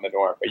just become the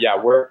norm. But yeah,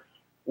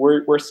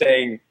 we're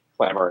saying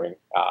clamoring,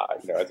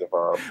 as a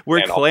verb.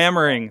 We're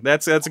clamoring.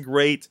 That's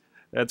great.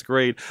 That's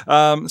great.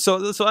 So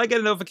I get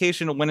a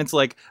notification when it's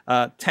like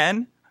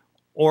 10,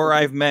 or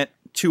I've met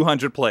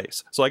 200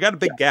 plays. So I got a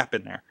big gap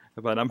in there.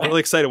 But I'm really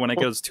excited when it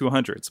goes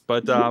 200s.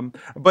 But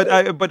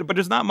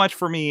there's not much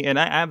for me, and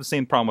I have the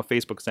same problem with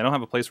Facebook because I don't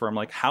have a place where I'm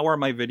like, how are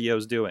my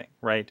videos doing,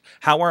 right?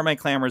 How are my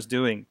Clammrs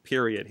doing?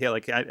 Period. Here,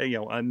 like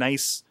a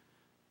nice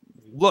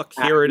look.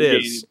 Here it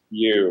is.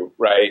 You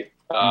right.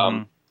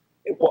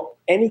 Well,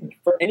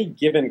 for any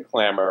given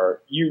Clammr,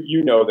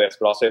 you know this,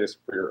 but I'll say this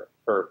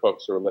for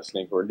folks who are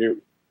listening who are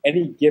new.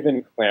 Any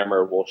given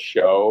Clammr will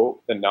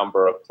show the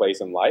number of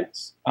plays and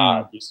likes.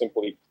 You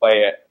simply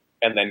play it,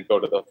 and then go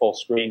to the full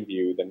screen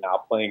view, the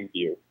now playing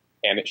view,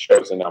 and it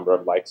shows a number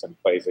of likes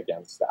and plays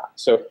against that.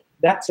 So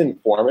that's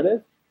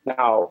informative.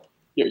 Now,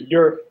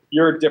 you're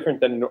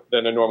different than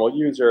a normal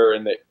user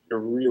in that you're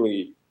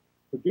really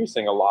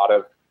producing a lot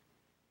of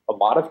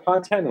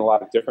content and a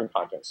lot of different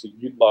content. So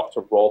you'd love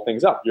to roll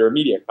things up. You're a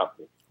media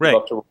company. Right. You'd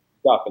love to roll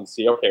things up and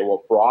see, okay,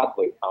 well,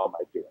 broadly, how am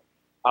I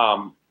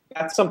doing?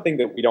 That's something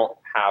that we don't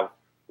have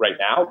right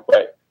now,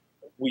 but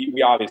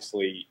we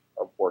obviously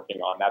are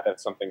working on that.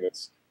 That's something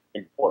that's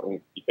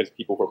important because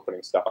people who are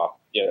putting stuff up,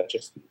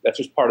 that's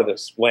just part of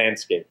this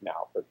landscape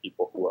now for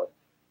people who are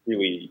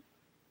really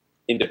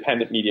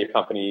independent media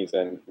companies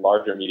and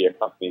larger media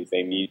companies.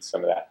 They need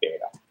some of that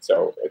data.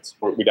 So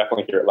we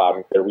definitely hear it loud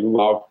and clear. We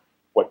love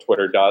what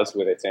Twitter does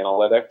with its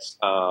analytics,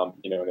 and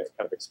it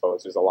kind of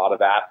exposes a lot of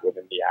that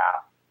within the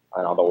app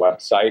and on the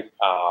website.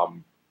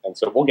 And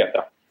so we'll get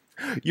there.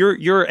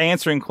 You're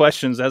answering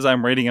questions as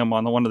I'm reading them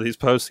on one of these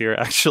posts here,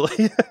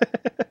 actually.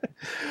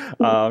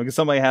 Because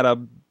somebody had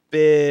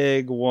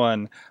big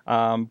one.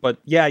 But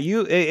yeah,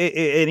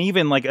 and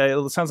even like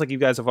it sounds like you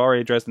guys have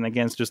already addressed, and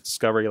again, it's just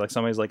discovery. Like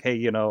somebody's like,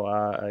 hey,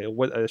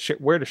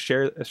 where to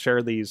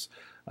share these,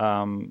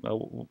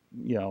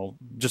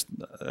 just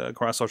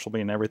across social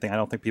media and everything. I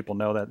don't think people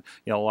know that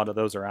a lot of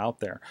those are out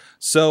there.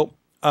 So,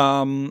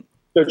 so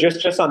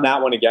just on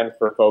that one again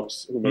for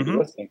folks who may be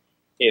listening,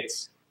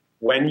 it's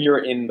when you're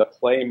in the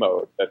play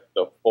mode,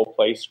 the full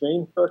play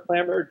screen for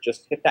Clammr,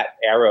 just hit that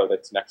arrow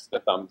that's next to the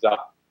thumbs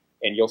up,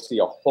 and you'll see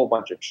a whole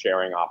bunch of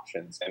sharing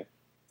options. And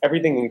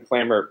everything in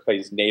Clammr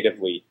plays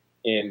natively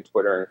in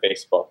Twitter and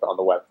Facebook on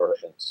the web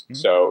versions.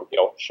 So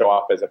it'll show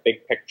up as a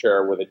big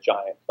picture with a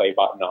giant play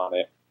button on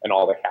it and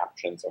all the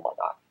captions and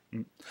whatnot.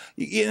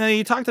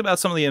 You talked about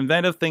some of the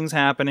inventive things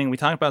happening. We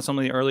talked about some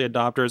of the early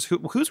adopters.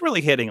 Who's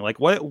really hitting? Like,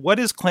 what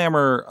is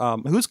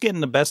Clammr? Who's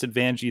getting the best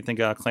advantage, you think,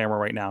 Clammr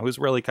right now? Who's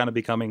really kind of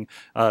becoming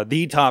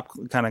the top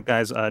kind of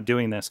guys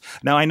doing this?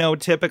 Now, I know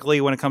typically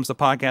when it comes to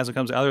podcasts, it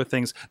comes to other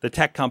things, the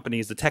tech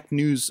companies, the tech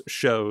news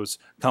shows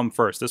come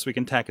first. This Week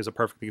in Tech is a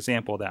perfect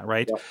example of that,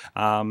 right? Yep.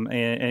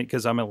 And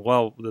because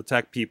the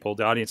tech people,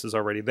 the audience is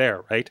already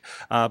there, right?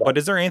 But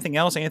is there anything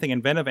else, anything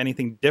inventive,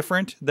 anything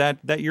different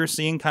that you're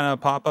seeing kind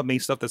of pop up, maybe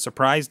stuff that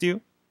surprised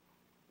you?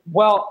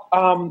 Well,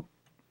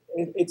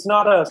 it's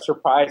not a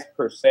surprise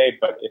per se,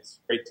 but it's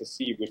great to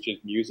see, which is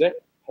music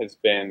has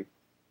been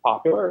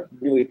popular,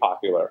 really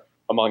popular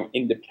among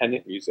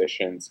independent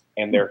musicians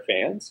and their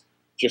fans,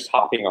 just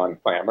hopping on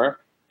Clammr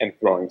and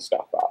throwing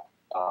stuff up.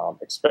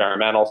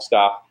 Experimental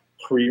stuff,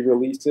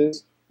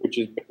 pre-releases,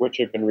 which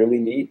have been really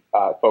neat.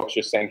 Folks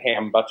just saying, hey,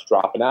 I'm about to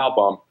drop an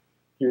album.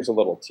 Here's a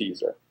little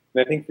teaser.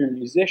 And I think for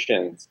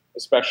musicians,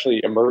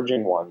 especially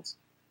emerging ones,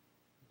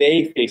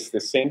 they face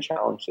the same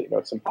challenge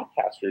that some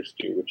podcasters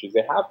do, which is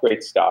they have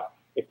great stuff.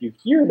 If you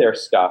hear their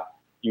stuff,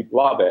 you'd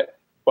love it,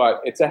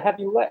 but it's a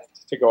heavy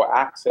lift to go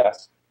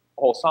access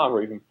a whole song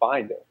or even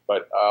find it.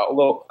 But a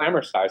little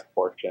Clammr-sized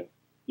portion,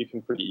 you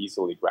can pretty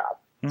easily grab.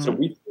 So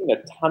we've seen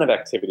a ton of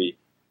activity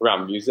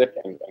around music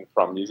and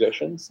from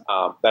musicians.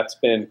 That's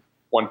been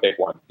one big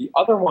one. The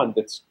other one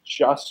that's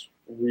just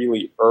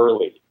really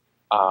early,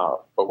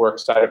 but we're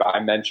excited about, I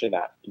mentioned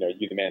that,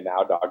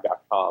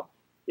 youthemannowdog.com,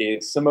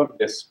 is some of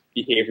this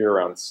behavior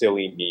around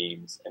silly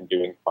memes and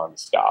doing fun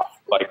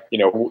stuff. Like,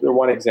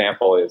 one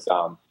example is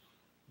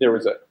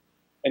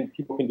and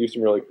people can do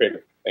some really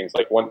creative things.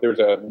 Like there's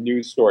a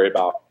news story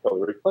about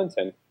Hillary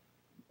Clinton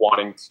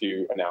wanting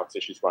to announce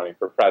that she's running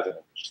for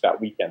president, just that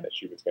weekend that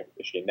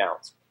she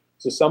announced.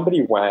 So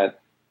somebody went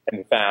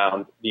and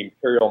found the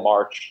Imperial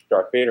March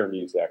Darth Vader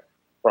music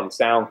from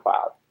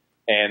SoundCloud,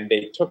 and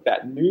they took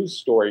that news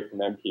story from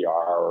NPR,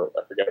 or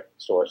I forget what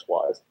the source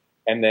was,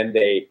 and then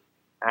they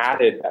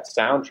added that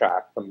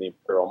soundtrack from the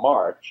Imperial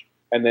March,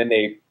 and then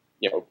they,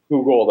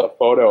 Googled a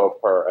photo of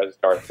her as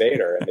Darth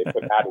Vader, and they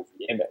put that as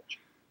the image.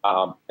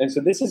 And so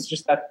this is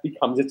just, that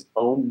becomes its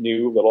own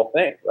new little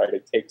thing, right?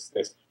 It takes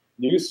this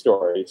news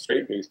story,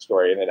 straight news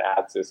story, and then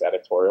adds this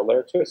editorial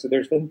layer to it. So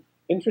there's been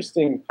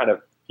interesting kind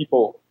of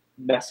people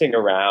messing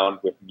around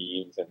with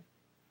memes and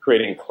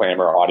creating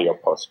Clammr audio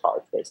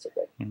postcards,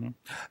 basically.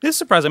 This is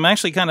surprising. I'm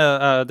actually kind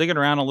of digging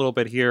around a little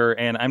bit here,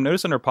 and I'm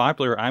noticing under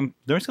popular, I'm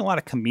noticing a lot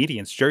of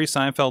comedians. Jerry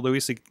Seinfeld, Louis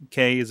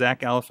C.K.,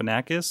 Zach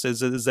Galifianakis.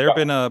 Has there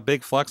been a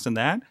big flux in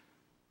that?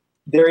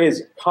 There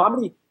is.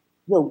 Comedy,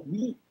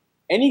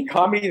 any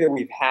comedy that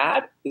we've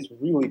had is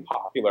really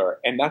popular,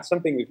 and that's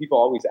something that people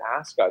always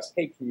ask us,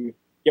 hey, can you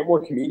get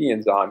more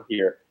comedians on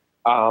here?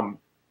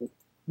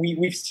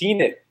 We've seen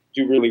it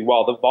do really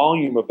well. The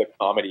volume of the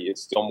comedy is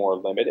still more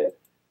limited.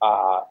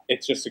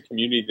 It's just a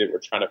community that we're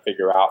trying to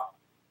figure out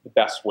the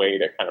best way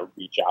to kind of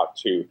reach out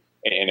to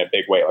in a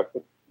big way. Like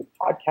with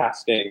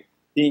podcasting,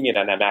 being at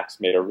NMX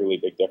made a really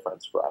big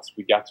difference for us.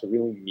 We got to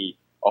really meet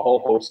a whole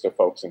host of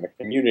folks in the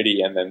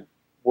community, and then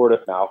word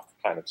of mouth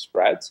kind of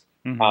spreads.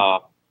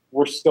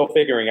 We're still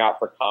figuring out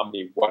for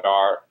comedy what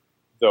are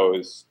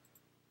those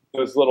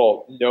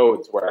little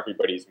nodes where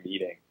everybody's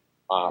meeting,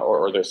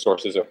 or there's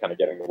sources of kind of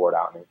getting the word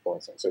out and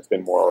influencing. So it's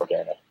been more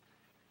organic.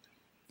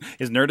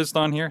 Is Nerdist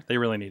on here? They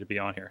really need to be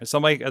on here. Has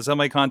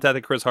somebody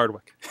contacted Chris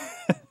Hardwick?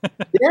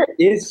 There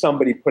is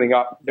somebody putting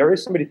up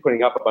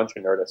a bunch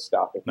of Nerdist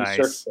stuff. If you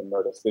search for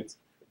Nerdist, it's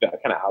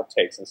kind of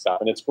outtakes and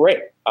stuff, and it's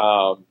great.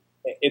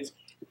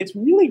 It's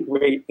really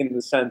great in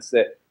the sense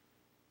that,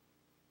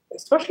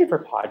 especially for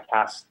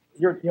podcasts,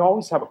 you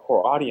always have a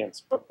core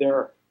audience, but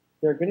there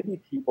are going to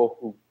be people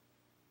who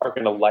are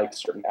going to like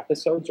certain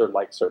episodes or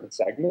like certain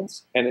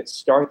segments, and it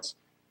starts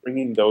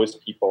bringing those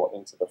people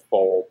into the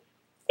fold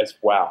as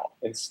well,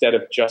 instead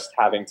of just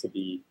having to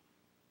be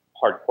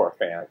hardcore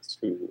fans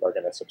who are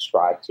going to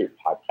subscribe to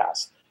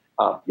podcasts.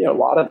 A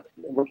lot of,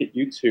 look at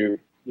YouTube,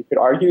 you could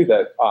argue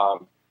that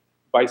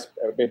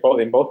in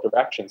both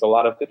directions, a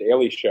lot of The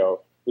Daily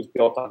Show was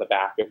built on the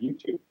back of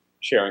YouTube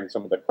sharing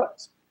some of the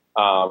clips,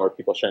 or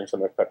people sharing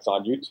some of the clips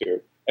on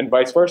YouTube, and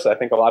vice versa. I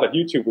think a lot of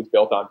YouTube was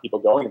built on people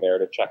going there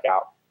to check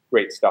out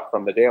great stuff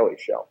from The Daily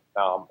Show,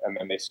 and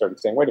then they started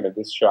saying, wait a minute,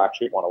 this show I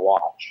actually want to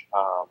watch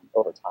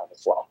over time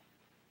as well.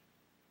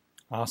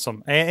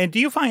 Awesome. And do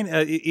you find,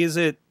 is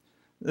it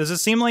Does it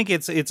seem like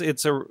it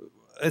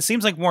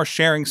seems like more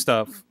sharing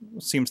stuff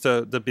seems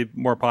to be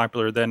more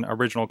popular than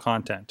original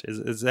content.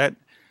 Is that,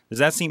 does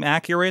that seem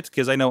accurate?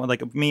 Because I know,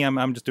 like me,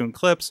 I'm just doing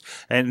clips,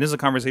 and this is a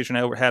conversation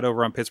I had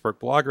over on Pittsburgh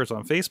Bloggers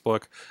on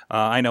Facebook.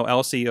 I know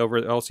Elsie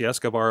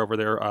Escobar over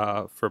there,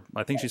 for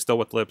I think she's still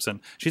with Lips, and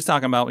she's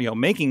talking about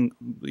making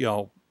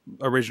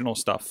original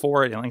stuff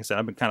for it. And like I said,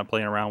 I've been kind of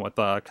playing around with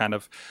kind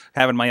of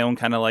having my own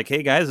kind of like,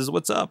 hey guys, this is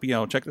what's up,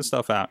 check this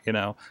stuff out,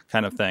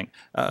 kind of thing.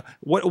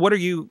 What are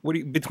you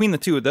between the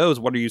two of those,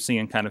 what are you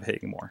seeing kind of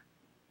hitting more?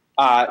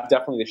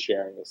 Definitely the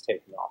sharing is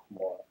taking off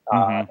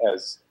more,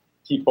 as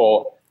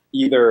people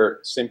either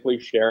simply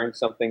sharing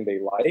something they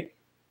like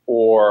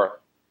or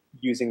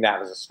using that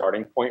as a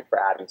starting point for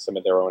adding some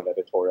of their own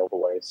editorial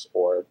voice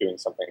or doing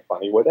something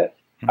funny with it.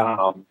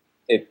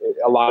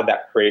 A lot of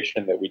that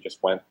creation that we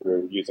just went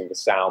through using the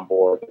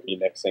soundboard, the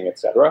remixing,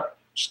 etc.,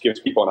 just gives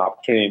people an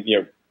opportunity.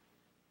 A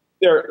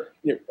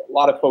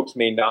lot of folks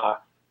may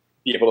not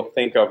be able to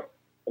think of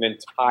an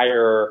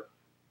entire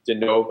de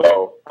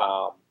novo,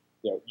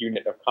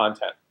 unit of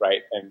content,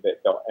 right, and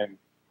they'll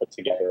put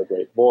together a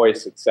great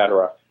voice,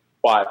 etc.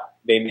 But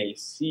they may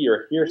see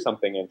or hear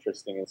something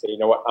interesting and say, you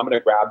know what, I'm going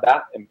to grab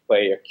that and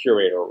play a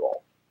curator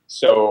role.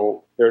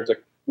 So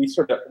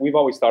we've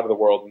always thought of the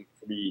world in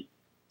three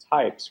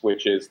types,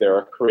 which is there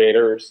are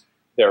creators,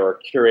 there are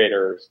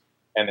curators,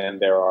 and then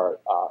there are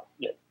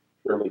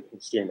early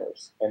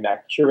consumers. And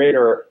that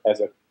curator as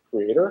a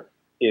creator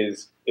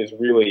is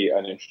really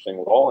an interesting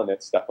role, and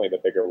it's definitely the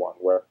bigger one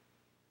where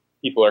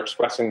people are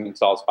expressing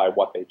themselves by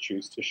what they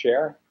choose to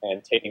share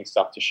and taking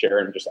stuff to share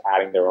and just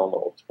adding their own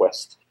little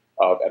twist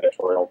of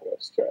editorial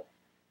voice to it.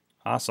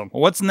 Awesome.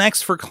 What's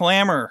next for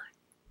Clammr?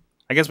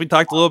 I guess we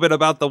talked a little bit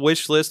about the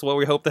wish list, what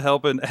we hope to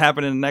happen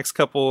in the next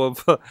couple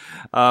of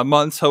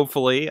months,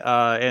 hopefully,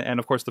 and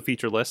of course the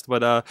feature list.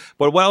 But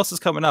what else is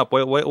coming up?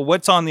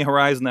 What's on the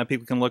horizon that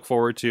people can look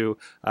forward to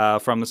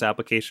from this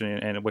application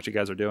and what you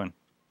guys are doing?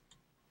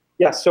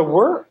 Yeah, so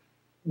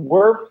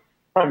we're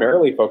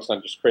primarily focused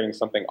on just creating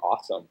something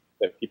awesome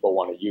that people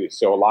want to use.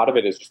 So a lot of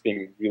it is just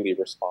being really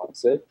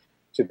responsive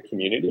to the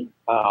community.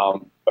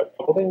 But a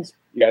couple things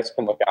you guys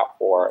can look out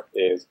for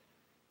is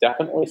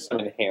definitely some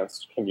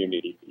enhanced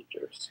community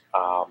features.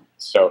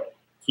 So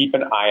keep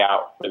an eye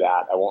out for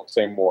that. I won't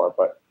say more,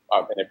 but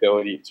an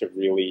ability to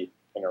really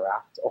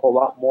interact a whole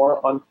lot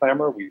more on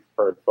Clammr. We've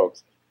heard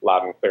folks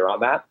loud and clear on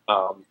that.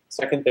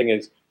 Second thing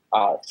is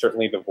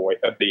certainly the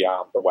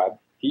web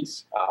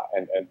piece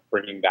and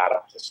bringing that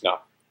up to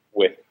snuff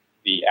with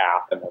the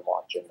app and then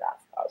launching that.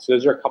 So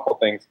those are a couple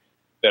things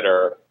that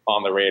are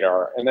on the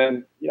radar. And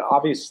then,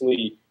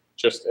 obviously,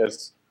 just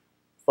as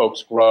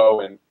folks grow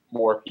and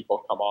more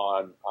people come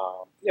on,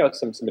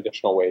 some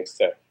additional ways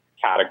to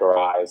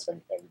categorize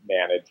and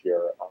manage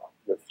your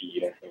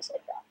feed and things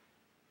like that.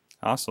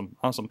 Awesome.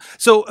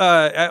 So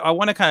I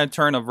want to kind of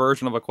turn a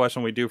version of a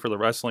question we do for the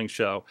wrestling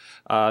show.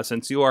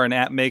 Since you are an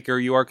app maker,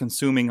 you are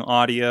consuming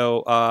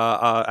audio.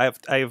 I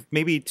have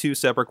maybe two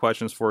separate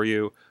questions for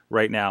you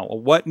right now.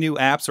 What new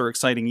apps are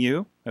exciting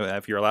you?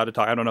 If you're allowed to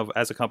talk, I don't know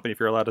as a company if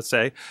you're allowed to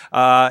say.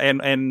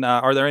 And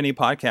are there any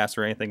podcasts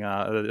or anything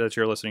that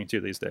you're listening to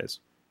these days?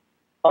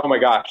 Oh my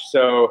gosh!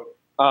 So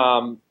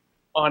on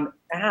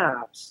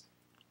apps,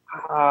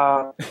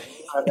 I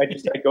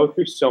go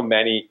through so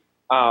many.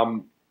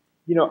 I've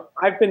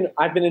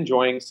been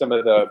enjoying some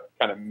of the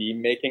kind of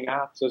meme making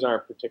apps. Those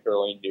aren't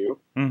particularly new,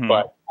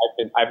 but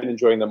I've been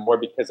enjoying them more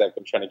because I've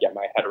been trying to get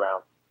my head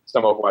around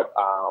some of what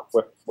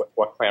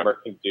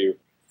Clammr can do.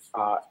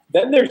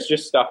 Then there's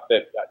just stuff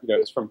that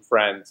is from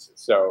friends.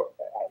 So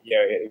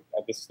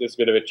this is a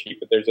bit of a cheat,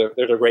 but there's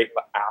a great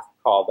app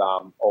called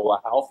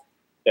Ola Health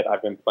that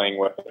I've been playing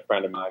with a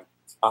friend of mine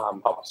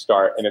helped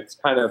start, and it's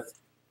kind of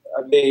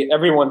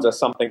everyone's a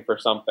something for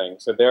something.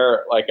 So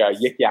they're like a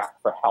yik yak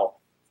for health.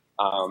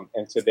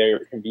 And so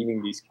they're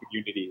convening these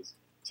communities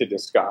to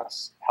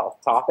discuss health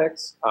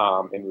topics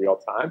in real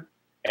time,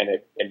 and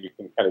you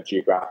can kind of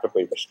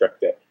geographically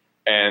restrict it.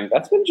 And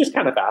that's been just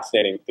kind of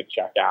fascinating to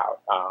check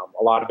out.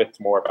 A lot of it's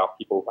more about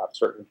people who have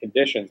certain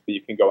conditions that you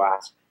can go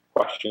ask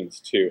questions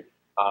to,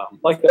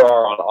 like there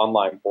are on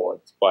online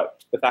boards.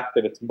 But the fact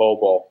that it's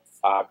mobile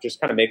just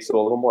kind of makes it a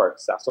little more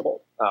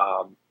accessible.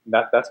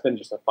 That's been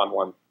just a fun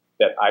one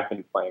that I've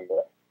been playing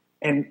with.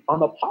 And on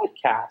the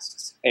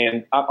podcasts,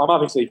 and I'm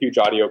obviously a huge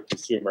audio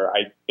consumer.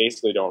 I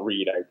basically don't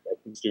read. I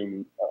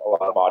consume a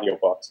lot of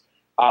audiobooks.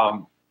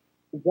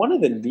 One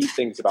of the neat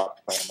things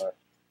about Clammr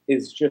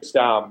is just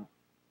the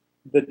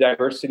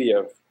diversity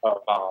of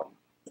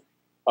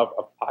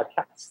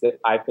podcasts that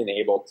I've been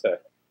able to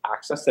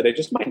access that I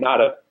just might not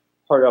have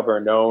heard of or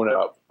known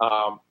of.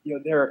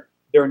 There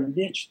are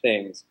niche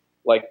things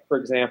like, for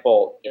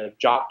example,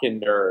 Jock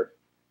and Nerd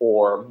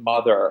or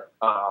Mother.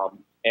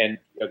 And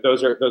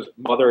those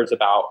mothers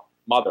about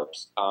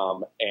mothers,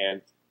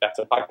 and that's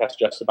a podcast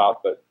just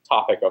about the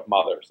topic of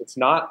mothers. It's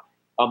not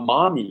a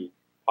mommy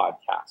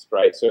podcast,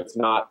 right? So it's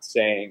not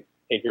saying,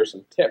 hey, here's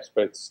some tips,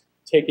 but it's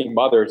taking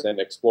mothers and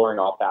exploring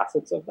all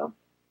facets of them.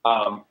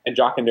 And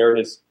Jock and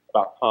Nerd is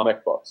about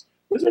comic books.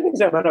 Those are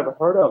things I might have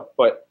heard of,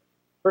 but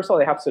first of all,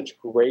 they have such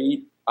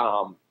great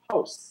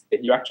hosts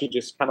that you actually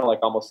just kind of like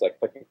almost like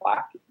click and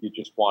clack. If you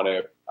just want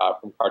to,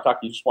 from Car Talk,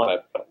 you just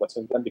want to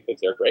listen to them because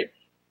they're great.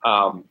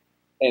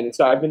 And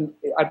so I've been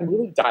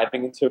really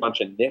diving into a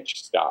bunch of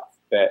niche stuff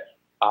that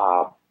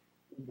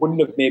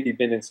wouldn't have maybe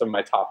been in some of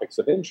my topics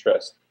of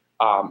interest.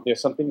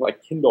 Something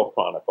like Kindle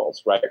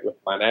Chronicles, right, with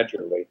Glenn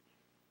Edgerly.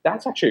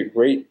 That's actually a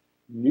great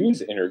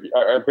news interview,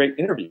 or a great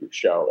interview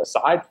show,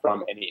 aside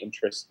from any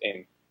interest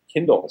in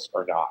Kindles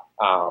or not.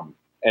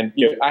 And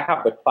I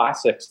have the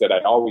classics that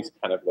I'd always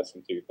kind of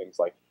listen to, things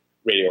like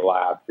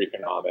Radiolab,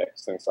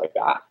 Freakonomics, things like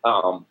that.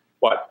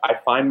 But I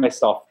find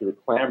myself through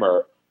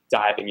Clammr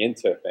diving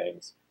into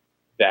things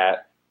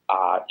that,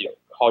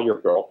 Call Your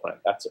Girlfriend.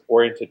 That's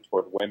oriented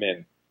toward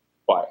women,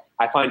 but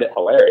I find it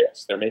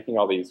hilarious. They're making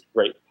all these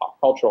great pop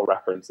cultural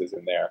references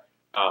in there,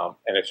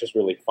 and it's just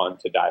really fun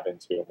to dive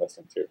into and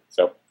listen to.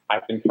 So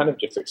I've been kind of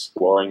just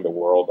exploring the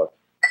world of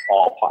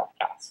all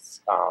podcasts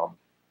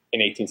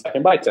in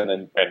 18-second bites and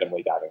then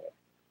randomly diving in.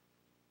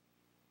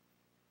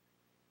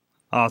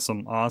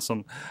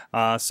 Awesome.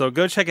 So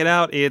go check it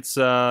out. It's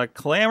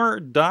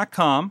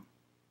Clammr.com.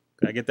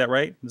 Did I get that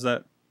right? Is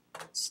that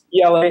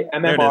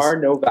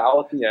CLAMMR, no vowel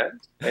at the end.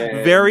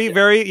 And very.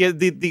 Yeah,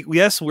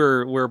 yes,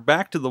 we're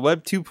back to the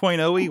Web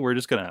 2.0. We're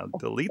just gonna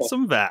delete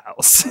some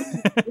vowels.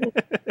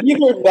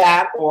 Either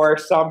that, or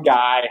some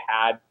guy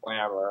had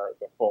Clammr,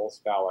 the full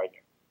spelling,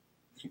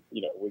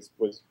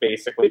 was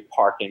basically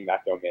parking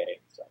that domain.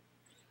 So.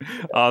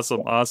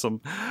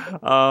 Awesome.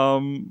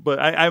 But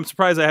I'm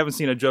surprised I haven't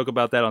seen a joke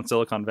about that on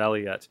Silicon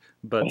Valley yet.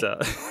 But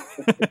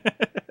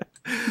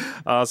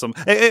awesome.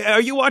 Hey,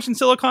 are you watching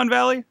Silicon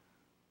Valley?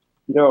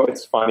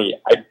 It's funny.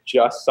 I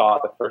just saw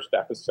the first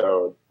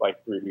episode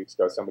like 3 weeks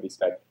ago. Somebody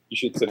said, you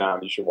should sit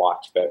down, you should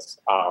watch this.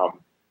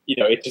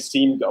 It just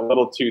seemed a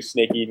little too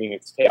snake eating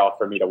its tail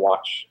for me to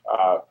watch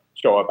a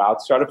show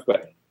about startups,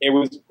 but it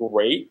was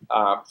great.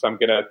 So I'm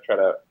going to try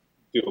to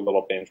do a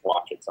little binge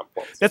watch at some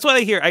point. That's what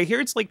I hear. I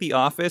hear it's like The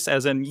Office,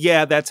 as in,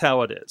 yeah, that's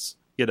how it is.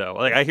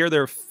 Like I hear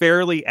they're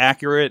fairly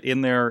accurate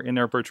in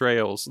their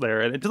portrayals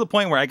there, and to the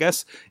point where I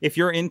guess if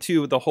you're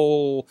into the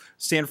whole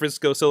San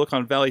Francisco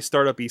Silicon Valley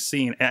startup-y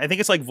scene, I think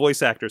it's like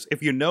voice actors.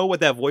 If you know what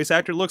that voice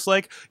actor looks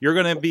like, you're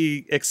gonna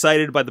be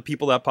excited by the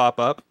people that pop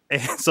up.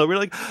 And so we're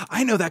like,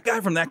 I know that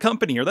guy from that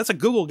company, or that's a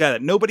Google guy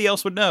that nobody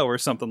else would know, or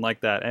something like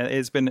that. And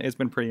it's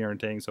been pretty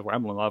entertaining so far.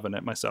 I'm loving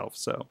it myself,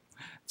 so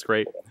it's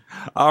great.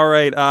 All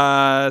right,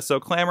 so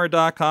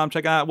Clammr.com.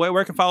 Check out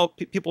where can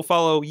people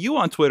follow you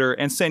on Twitter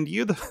and send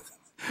you the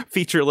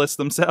feature lists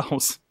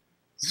themselves.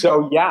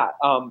 So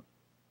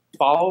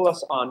follow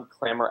us on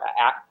Clammr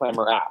at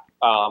Clammr app.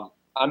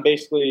 I'm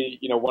basically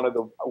one of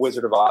the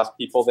Wizard of Oz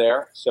people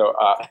there. So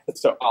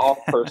I'll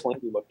personally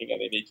be looking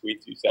at any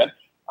tweets you said.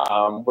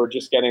 We're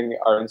just getting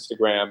our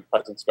Instagram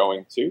presence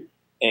going too,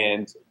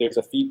 and there's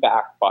a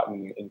feedback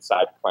button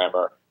inside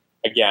Clammr.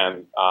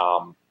 Again,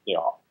 I'll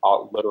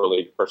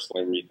literally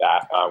personally read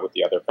that with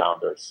the other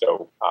founders.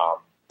 So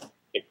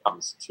it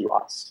comes to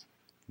us.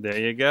 There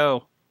you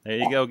go.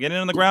 Get in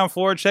on the ground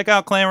floor. Check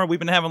out Clammr. We've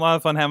been having a lot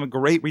of fun, having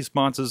great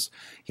responses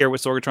here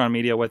with Sorgatron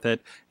Media with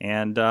it.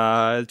 And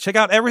check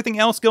out everything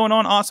else going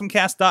on,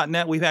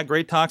 awesomecast.net. We've had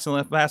great talks in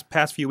the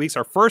past few weeks.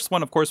 Our first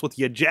one, of course, with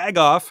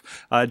Jagoff,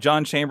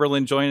 John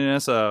Chamberlain joining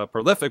us, a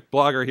prolific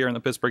blogger here in the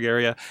Pittsburgh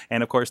area.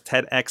 And, of course,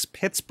 TEDx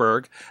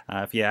Pittsburgh.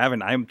 If you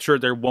haven't, I'm sure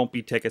there won't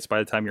be tickets by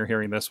the time you're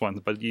hearing this one.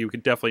 But you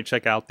could definitely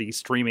check out the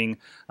streaming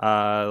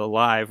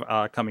live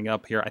coming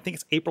up here. I think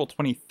it's April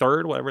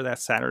 23rd, whatever that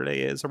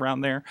Saturday is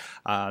around there.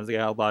 They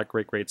got a lot of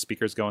great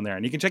speakers going there.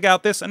 And you can check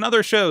out this and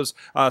other shows.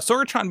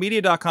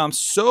 SorgatronMedia.com.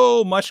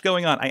 So much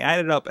going on. I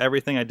added up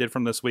everything I did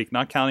from this week,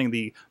 not counting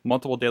the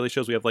multiple daily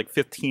shows. We have like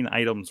 15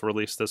 items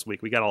released this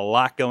week. We got a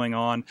lot going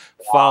on.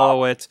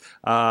 Follow it.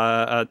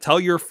 Tell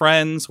your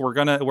friends.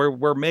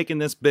 We're making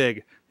this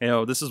big.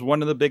 This is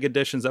one of the big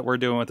additions that we're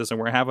doing with this, and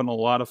we're having a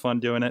lot of fun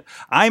doing it.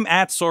 I'm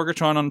at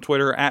Sorgatron on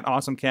Twitter, at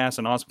AwesomeCast,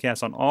 and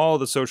AwesomeCast on all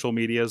the social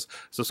medias.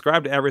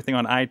 Subscribe to everything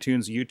on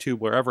iTunes, YouTube,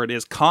 wherever it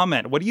is.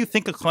 Comment. What do you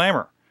think of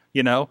Clammr?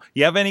 You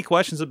have any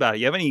questions about it?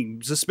 You have any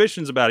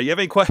suspicions about it? You have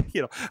any questions?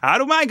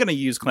 How am I going to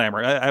use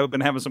Clammr? I've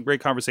been having some great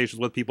conversations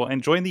with people,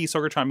 and join the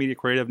Sorgatron Media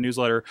Creative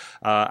newsletter.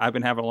 I've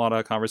been having a lot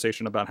of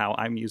conversation about how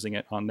I'm using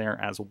it on there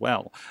as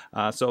well.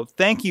 So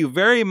thank you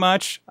very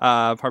much,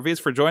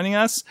 Parviz, for joining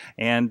us,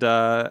 and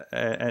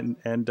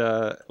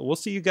we'll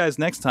see you guys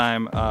next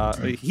time.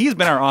 He's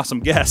been our awesome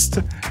guest.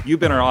 You've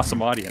been our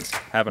awesome audience.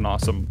 Have an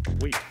awesome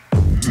week.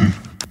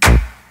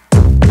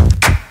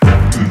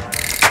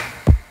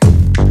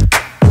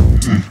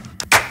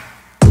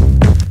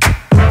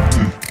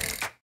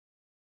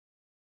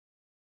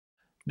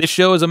 This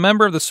show is a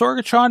member of the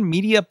Sorgatron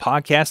Media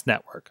Podcast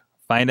Network.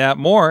 Find out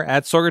more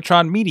at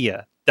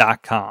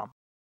sorgatronmedia.com.